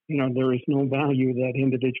 there is no value that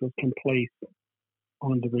individuals can place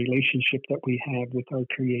on the relationship that we have with our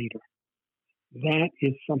Creator. That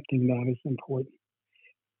is something that is important.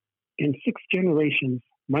 In 6 generations,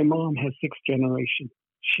 my mom has 6 generations.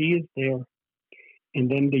 She is there. And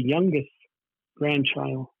then the youngest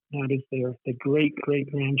grandchild that is there, the great great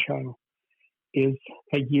grandchild, is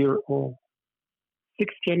a year old.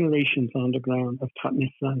 6 generations on the ground of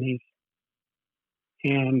Tatnisanis.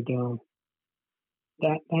 And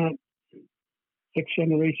that 6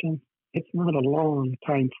 generations, it's not a long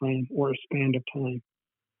time frame or a span of time.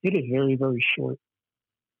 It is very, very short.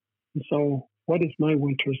 And so, what is my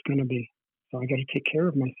winters going to be? So, I got to take care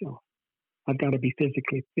of myself. I've got to be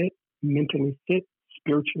physically fit, mentally fit,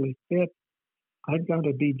 spiritually fit. I've got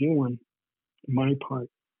to be doing my part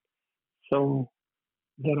so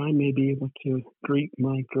that I may be able to greet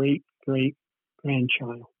my great great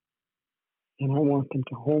grandchild. And I want them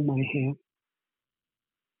to hold my hand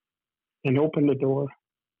and open the door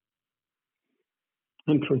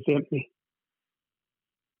and present me.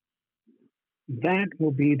 That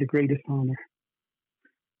will be the greatest honor.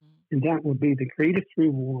 And that will be the greatest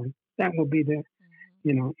reward. That will be the,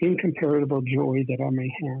 incomparable joy that I may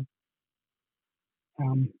have.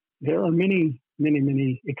 There are many, many,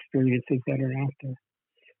 many experiences that are out there.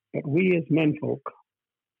 But we as menfolk,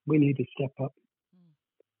 we need to step up.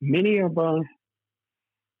 Many of our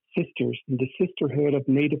sisters in the sisterhood of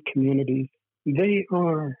Native communities, they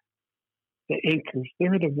are the anchors.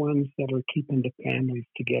 They're the ones that are keeping the families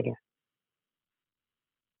together.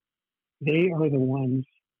 They are the ones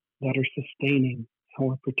that are sustaining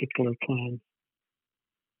our particular clans.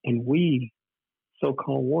 And we,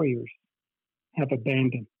 so-called warriors, have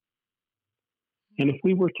abandoned. And if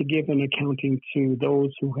we were to give an accounting to those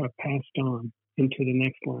who have passed on into the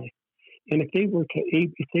next life, and if they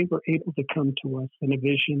were able to come to us in a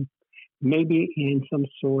vision, maybe in some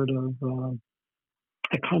sort of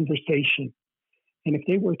a conversation, and if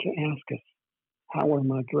they were to ask us, how are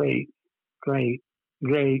my great, great,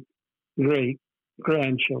 great, great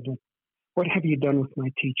grandchildren? What have you done with my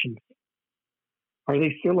teachings? Are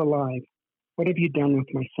they still alive? What have you done with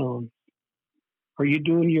my songs? Are you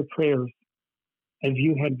doing your prayers as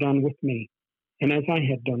you had done with me and as I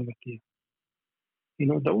had done with you?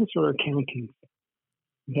 Those are accountings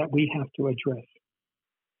that we have to address.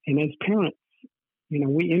 And as parents,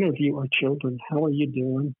 we interview our children. How are you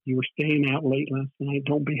doing? You were staying out late last night.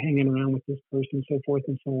 Don't be hanging around with this person, so forth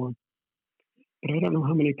and so on. But I don't know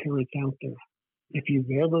how many parents out there, if you've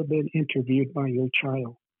ever been interviewed by your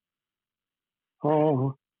child,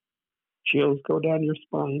 chills go down your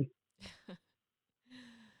spine.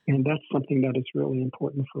 And that's something that is really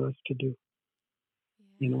important for us to do.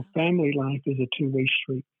 Yeah. Family life is a two-way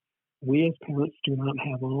street. We as parents do not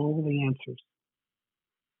have all the answers.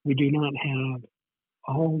 We do not have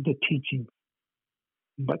all the teachings.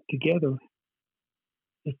 But together,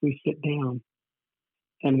 if we sit down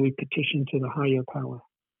and we petition to the higher power,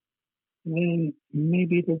 then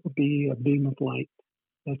maybe there will be a beam of light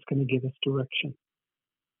that's going to give us direction.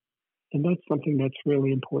 And that's something that's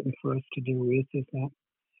really important for us to do is that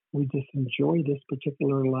we just enjoy this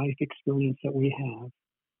particular life experience that we have.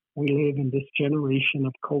 We live in this generation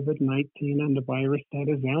of COVID-19 and the virus that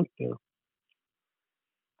is out there.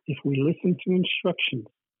 If we listen to instructions,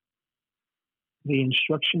 the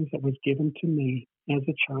instructions that was given to me as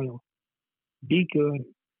a child, be good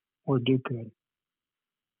or do good,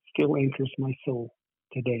 still anchors my soul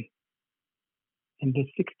today. And the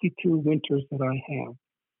 62 winters that I have,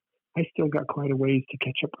 I still got quite a ways to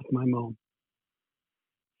catch up with my mom.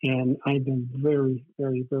 And I've been very,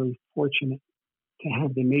 very, very fortunate to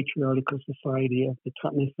have the matriarchal society of the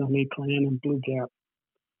Tatnasani clan and Blue Gap.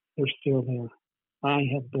 They're still there. I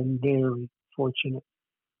have been very fortunate.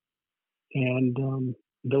 And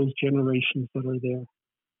those generations that are there,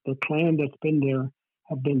 the clan that's been there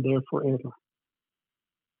have been there forever.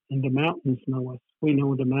 And the mountains know us. We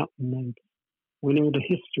know the mountain names. We know the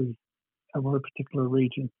history of our particular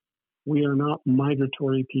region. We are not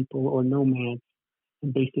migratory people or nomads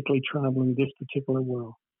and basically traveling this particular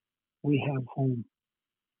world. We have home.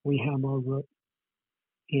 We have our root.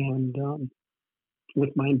 And with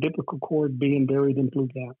my umbilical cord being buried in Blue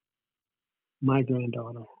Gap, my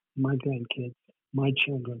granddaughter, my grandkids, my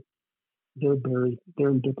children, they're buried. Their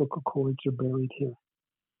umbilical cords are buried here.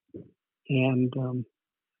 And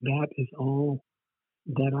that is all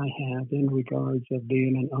that I have in regards of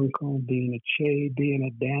being an uncle, being a Che, being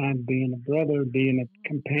a dad, being a brother, being a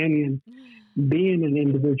companion, being an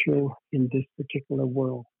individual in this particular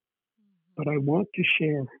world. But I want to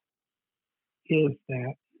share is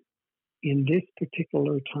that in this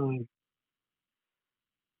particular time,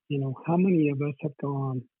 how many of us have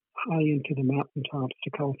gone high into the mountaintops to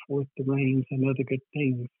call forth the rains and other good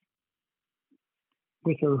things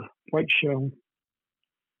with our white shell,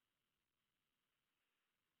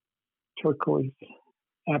 turquoise,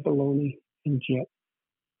 abalone, and jet?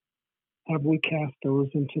 Have we cast those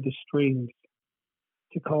into the streams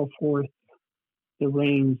to call forth the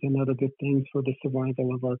rains and other good things for the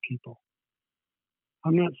survival of our people?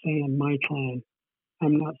 I'm not saying my clan,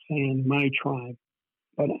 I'm not saying my tribe,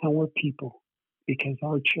 but our people, because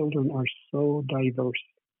our children are so diverse.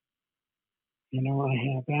 I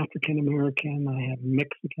have African American, I have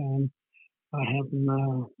Mexican, I have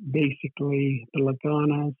basically the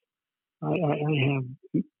Laganas, I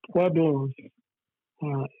have Pueblos.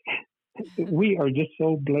 Uh, we are just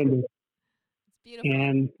so blended, It's beautiful.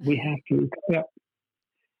 and we have to accept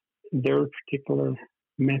their particular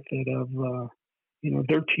method of,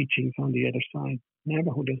 their teachings on the other side.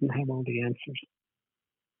 Navajo doesn't have all the answers,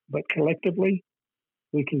 but collectively,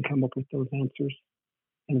 we can come up with those answers,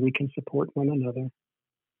 and we can support one another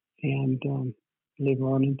and live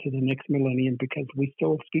on into the next millennium because we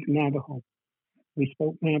still speak Navajo. We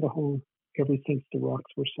spoke Navajo ever since the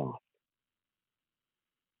rocks were soft.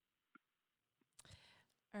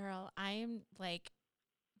 Earl, I am like,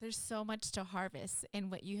 there's so much to harvest in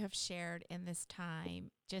what you have shared in this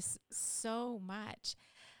time. Just so much.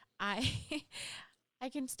 I I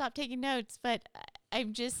can stop taking notes, but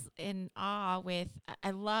I'm just in awe with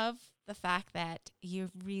I love the fact that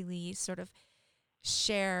you've really sort of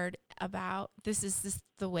shared about this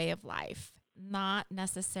the way of life, not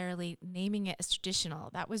necessarily naming it as traditional.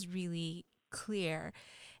 That was really clear.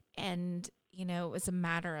 And, it was a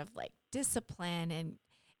matter of like discipline and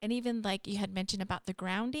even like you had mentioned about the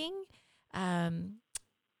grounding. Um,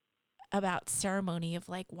 about ceremony of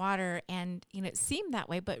like water and it seemed that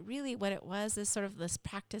way, but really what it was is sort of this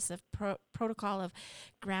practice of protocol of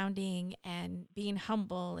grounding and being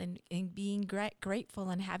humble and being grateful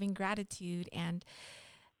and having gratitude. And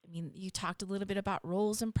I mean, you talked a little bit about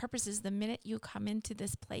roles and purposes the minute you come into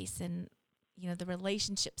this place, and the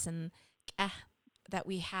relationships and uh, that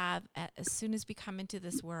we have as soon as we come into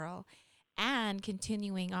this world, and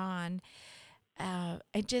continuing on. I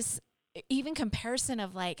just even comparison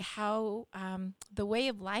of like how the way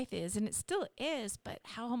of life is, and it still is, but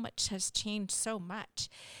how much has changed so much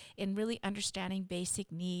in really understanding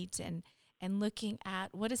basic needs and looking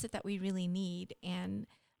at what is it that we really need, and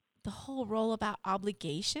the whole role about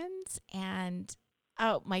obligations. And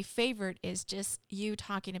oh, my favorite is just you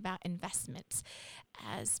talking about investments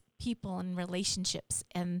as people and relationships.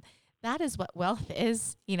 And that is what wealth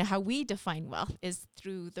is. How we define wealth is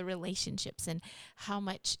through the relationships and how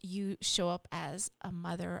much you show up as a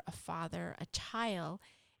mother, a father, a child,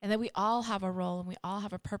 and that we all have a role and we all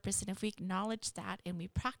have a purpose. And if we acknowledge that and we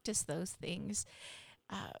practice those things,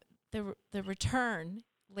 uh, the return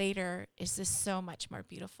later is just so much more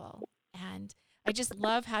beautiful. And I just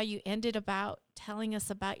love how you ended about telling us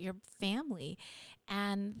about your family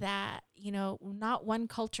and that, not one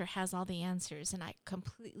culture has all the answers. And I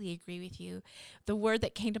completely agree with you. The word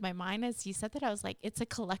that came to my mind as you said that, I was like, it's a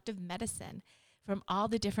collective medicine from all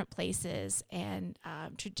the different places and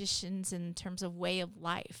traditions in terms of way of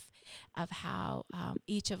life, of how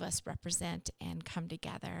each of us represent and come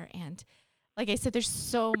together. And like I said, there's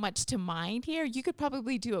so much to mind here. You could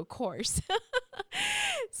probably do a course.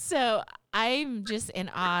 So I'm just in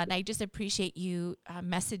awe, and I just appreciate you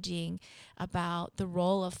messaging about the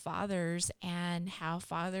role of fathers and how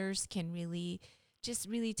fathers can really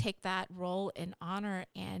take that role and honor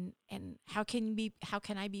and how can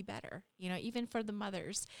I be better? Even for the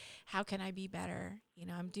mothers, how can I be better?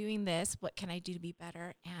 I'm doing this. What can I do to be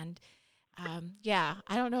better? And yeah,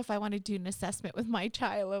 I don't know if I want to do an assessment with my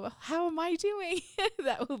child of how am I doing.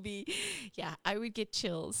 That will be, yeah, I would get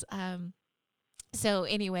chills. So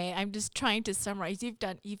anyway, I'm just trying to summarize.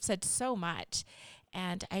 You've said so much,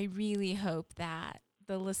 and I really hope that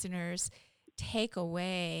the listeners take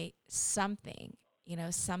away something,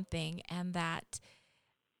 something, and that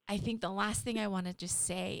I think the last thing I want to just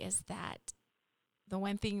say is that the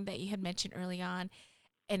one thing that you had mentioned early on,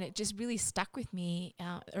 and it just really stuck with me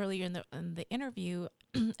earlier in the interview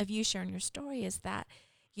of you sharing your story, is that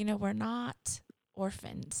we're not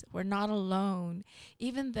orphans, we're not alone,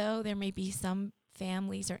 even though there may be some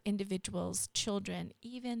families or individuals, children,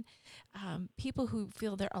 even people who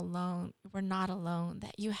feel they're alone. We're not alone.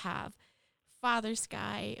 That you have Father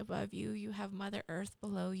Sky above you, you have Mother Earth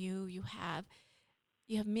below you, you have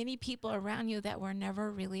many people around you that were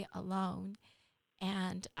never really alone.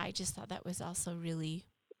 And I just thought that was also really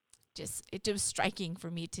it was striking for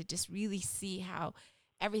me to just really see how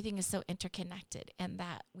everything is so interconnected, and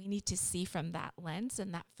that we need to see from that lens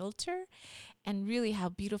and that filter, and really how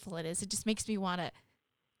beautiful it is. It just makes me want to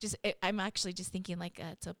I'm actually just thinking like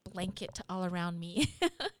it's a blanket all around me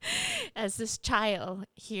as this child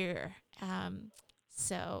here.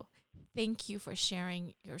 So thank you for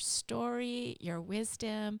sharing your story, your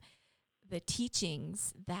wisdom, the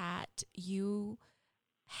teachings that you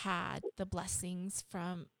had, the blessings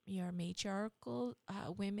from your matriarchal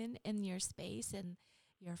women in your space, and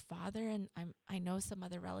your father, and I know some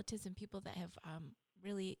other relatives and people that have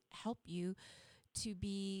really helped you to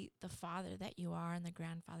be the father that you are and the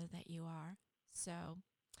grandfather that you are. So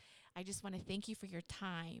I just want to thank you for your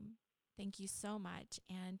time. Thank you so much.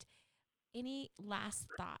 And any last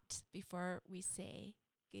thoughts before we say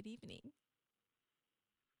good evening?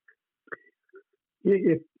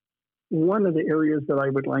 If one of the areas that I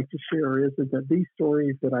would like to share is that these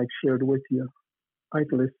stories that I've shared with you,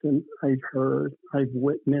 I've listened, I've heard, I've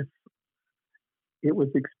witnessed. It was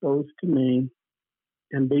exposed to me,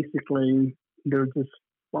 and basically they're just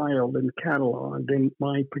filed and cataloged in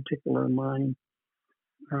my particular mind.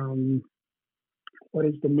 Um, what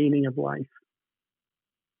is the meaning of life?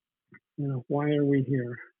 Why are we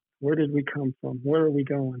here? Where did we come from? Where are we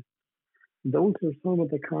going? Those are some of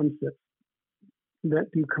the concepts that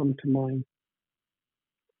do come to mind.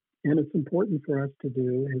 And it's important for us to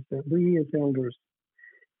do is that we as elders,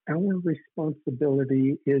 our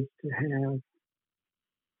responsibility is to have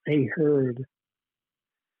a herd.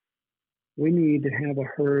 We need to have a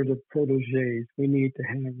herd of proteges. We need to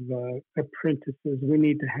have apprentices. We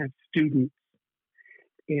need to have students.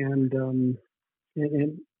 And, um,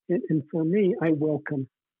 and, and for me, I welcome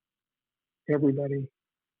everybody,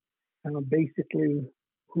 basically,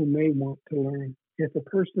 who may want to learn. If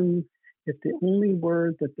the only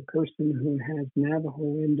word that the person who has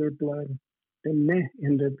Navajo in their blood, the meh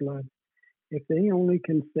in their blood, if they only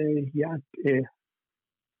can say yat eh,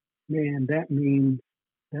 man, that means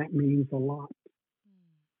a lot.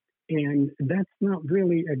 And that's not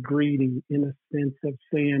really a greeting in a sense of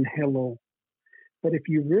saying hello. But if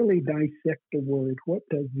you really dissect the word, what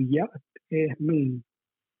does yat eh mean?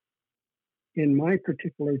 In my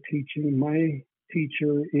particular teaching, my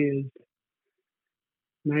teacher is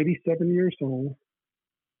 97 years old,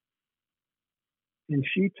 and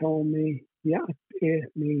she told me, yat eh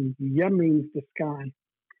means, ya means the sky.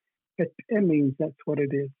 It means that's what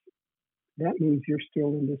it is. That means you're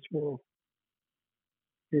still in this world.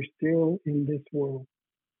 You're still in this world,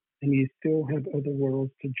 and you still have other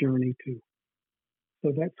worlds to journey to.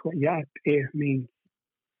 So that's what Yat means.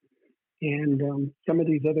 And some of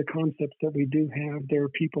these other concepts that we do have, there are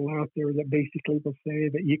people out there that basically will say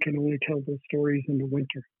that you can only tell those stories in the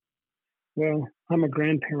winter. Well, I'm a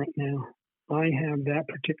grandparent now. I have that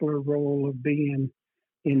particular role of being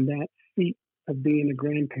in that seat of being a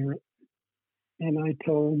grandparent. And I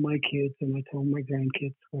told my kids and I told my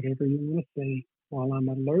grandkids, whatever you want to say, while I'm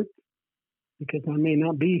alert, because I may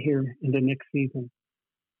not be here in the next season.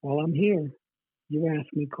 While I'm here, you ask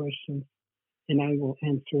me questions and I will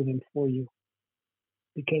answer them for you.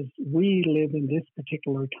 Because we live in this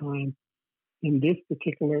particular time, in this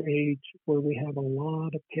particular age where we have a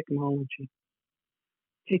lot of technology.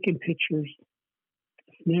 Taking pictures,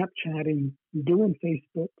 Snapchatting, doing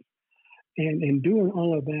Facebook, and doing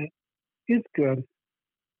all of that is good.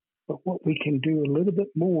 But what we can do a little bit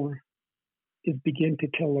more is begin to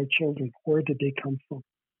tell our children, where did they come from?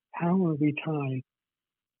 How are we tied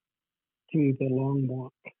to the long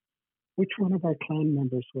walk? Which one of our clan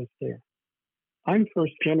members was there? I'm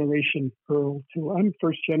first generation Earl too. I'm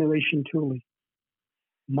first generation Thule.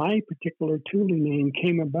 My particular Thule name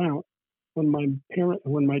came about when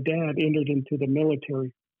my dad entered into the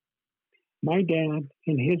military. My dad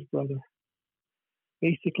and his brother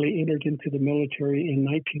basically entered into the military in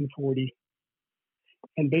 1940.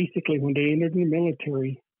 And basically, when they entered the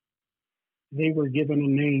military, they were given a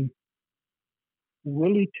name,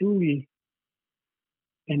 Willie Thule,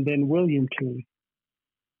 and then William Thule.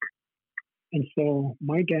 And so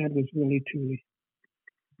my dad was Willie Thule.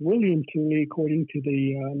 William Thule, according to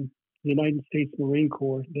the United States Marine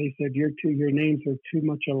Corps, they said your names are too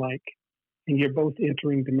much alike, and you're both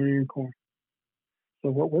entering the Marine Corps. So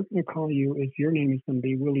what we're going to call you is your name is going to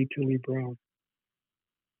be Willie Thule Brown.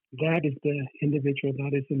 That is the individual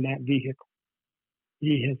that is in that vehicle.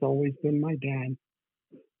 He has always been my dad,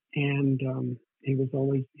 and he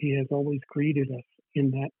has always greeted us in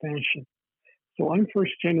that fashion. So I'm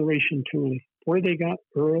first generation Thule. where they got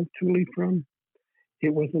Earl Tooley from,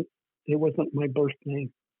 it wasn't my birth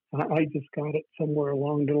name. I just got it somewhere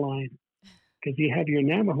along the line because you have your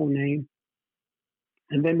Navajo name,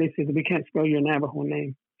 and then they said we can't spell your Navajo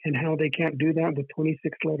name, and how they can't do that with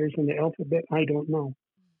 26 letters in the alphabet, I don't know.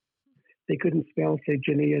 They couldn't spell, say,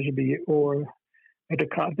 Janiajbi or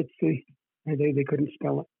Adakabitsi, or they couldn't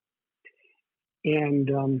spell it.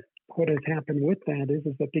 And what has happened with that is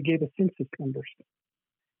that they gave us census numbers.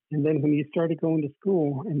 And then when you started going to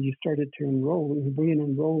school and you started to enroll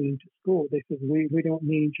into school, they said, we don't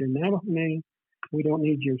need your Navajo name. We don't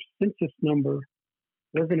need your census number.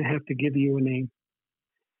 We're going to have to give you a name.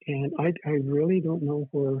 And I really don't know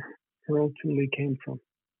where Earl Tooley came from.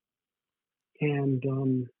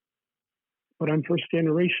 And, but I'm first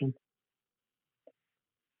generation.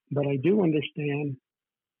 But I do understand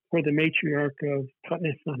where the matriarch of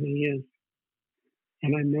Katnesani is.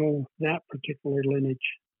 And I know that particular lineage.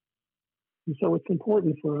 And so it's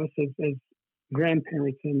important for us as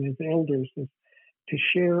grandparents and as elders to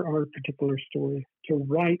share our particular story, to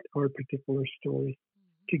write our particular story,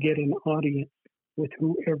 to get an audience with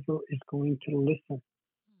whoever is going to listen.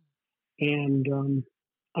 And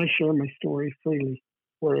I share my story freely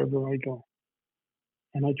wherever I go.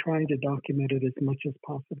 And I try to document it as much as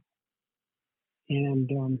possible. And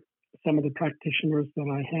some of the practitioners that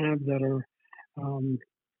I have that are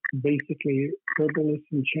basically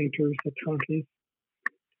herbalists, enchanters, atrantes,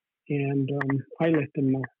 and I let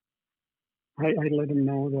them know. I let them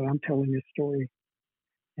know that I'm telling a story.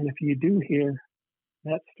 And if you do hear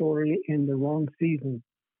that story in the wrong season,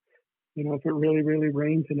 if it really, really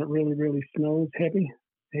rains and it really, really snows heavy,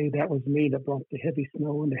 hey, that was me that brought the heavy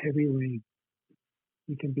snow and the heavy rain.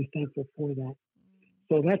 You can be thankful for that.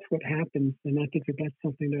 So that's what happens, and I think that that's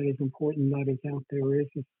something that is important that is out there is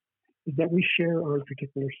that we share our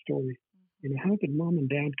particular story. How did mom and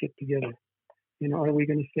dad get together? Are we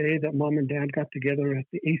going to say that mom and dad got together at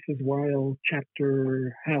the Aces Wild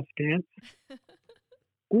chapter house dance?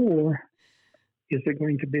 Or is it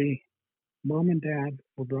going to be mom and dad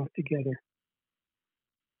were brought together,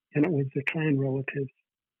 and it was the clan relatives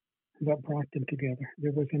that brought them together?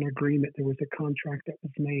 There was an agreement, there was a contract that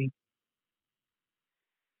was made.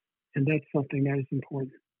 And that's something that is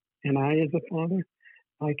important. And I, as a father,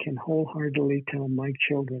 I can wholeheartedly tell my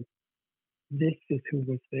children, this is who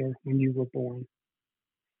was there when you were born.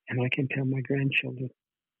 And I can tell my grandchildren,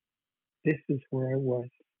 this is where I was.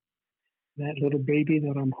 That little baby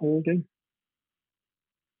that I'm holding,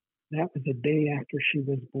 that was the day after she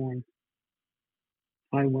was born.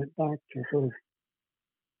 I went back to her.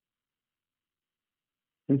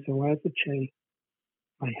 And so as a child,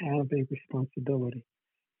 I have a responsibility.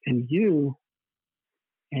 And you,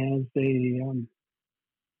 as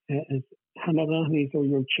Hanaranis or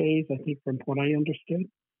your Chays, I think from what I understood,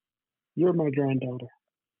 you're my granddaughter.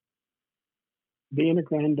 Being a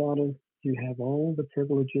granddaughter, you have all the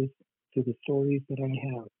privileges to the stories that I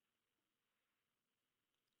have.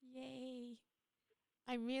 Yay.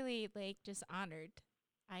 I'm really just honored.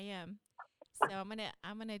 I am. So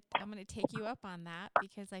I'm gonna take you up on that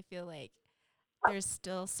because I feel like there's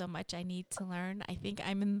still so much I need to learn. I think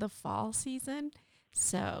I'm in the fall season,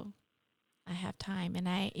 so I have time,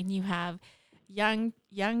 and you have young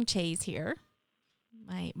Chays here,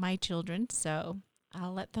 my children, so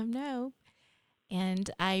I'll let them know. And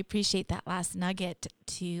I appreciate that last nugget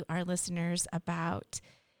to our listeners about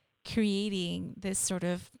creating this sort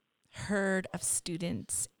of herd of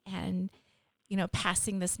students and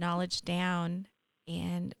passing this knowledge down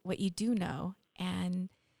and what you do know and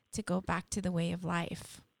to go back to the way of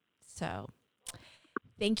life. So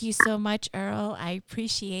thank you so much, Earl. I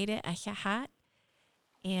appreciate it. Ahahat.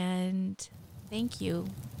 And thank you.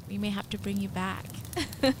 We may have to bring you back.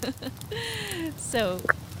 So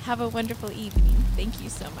have a wonderful evening. Thank you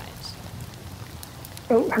so much.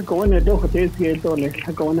 Oh,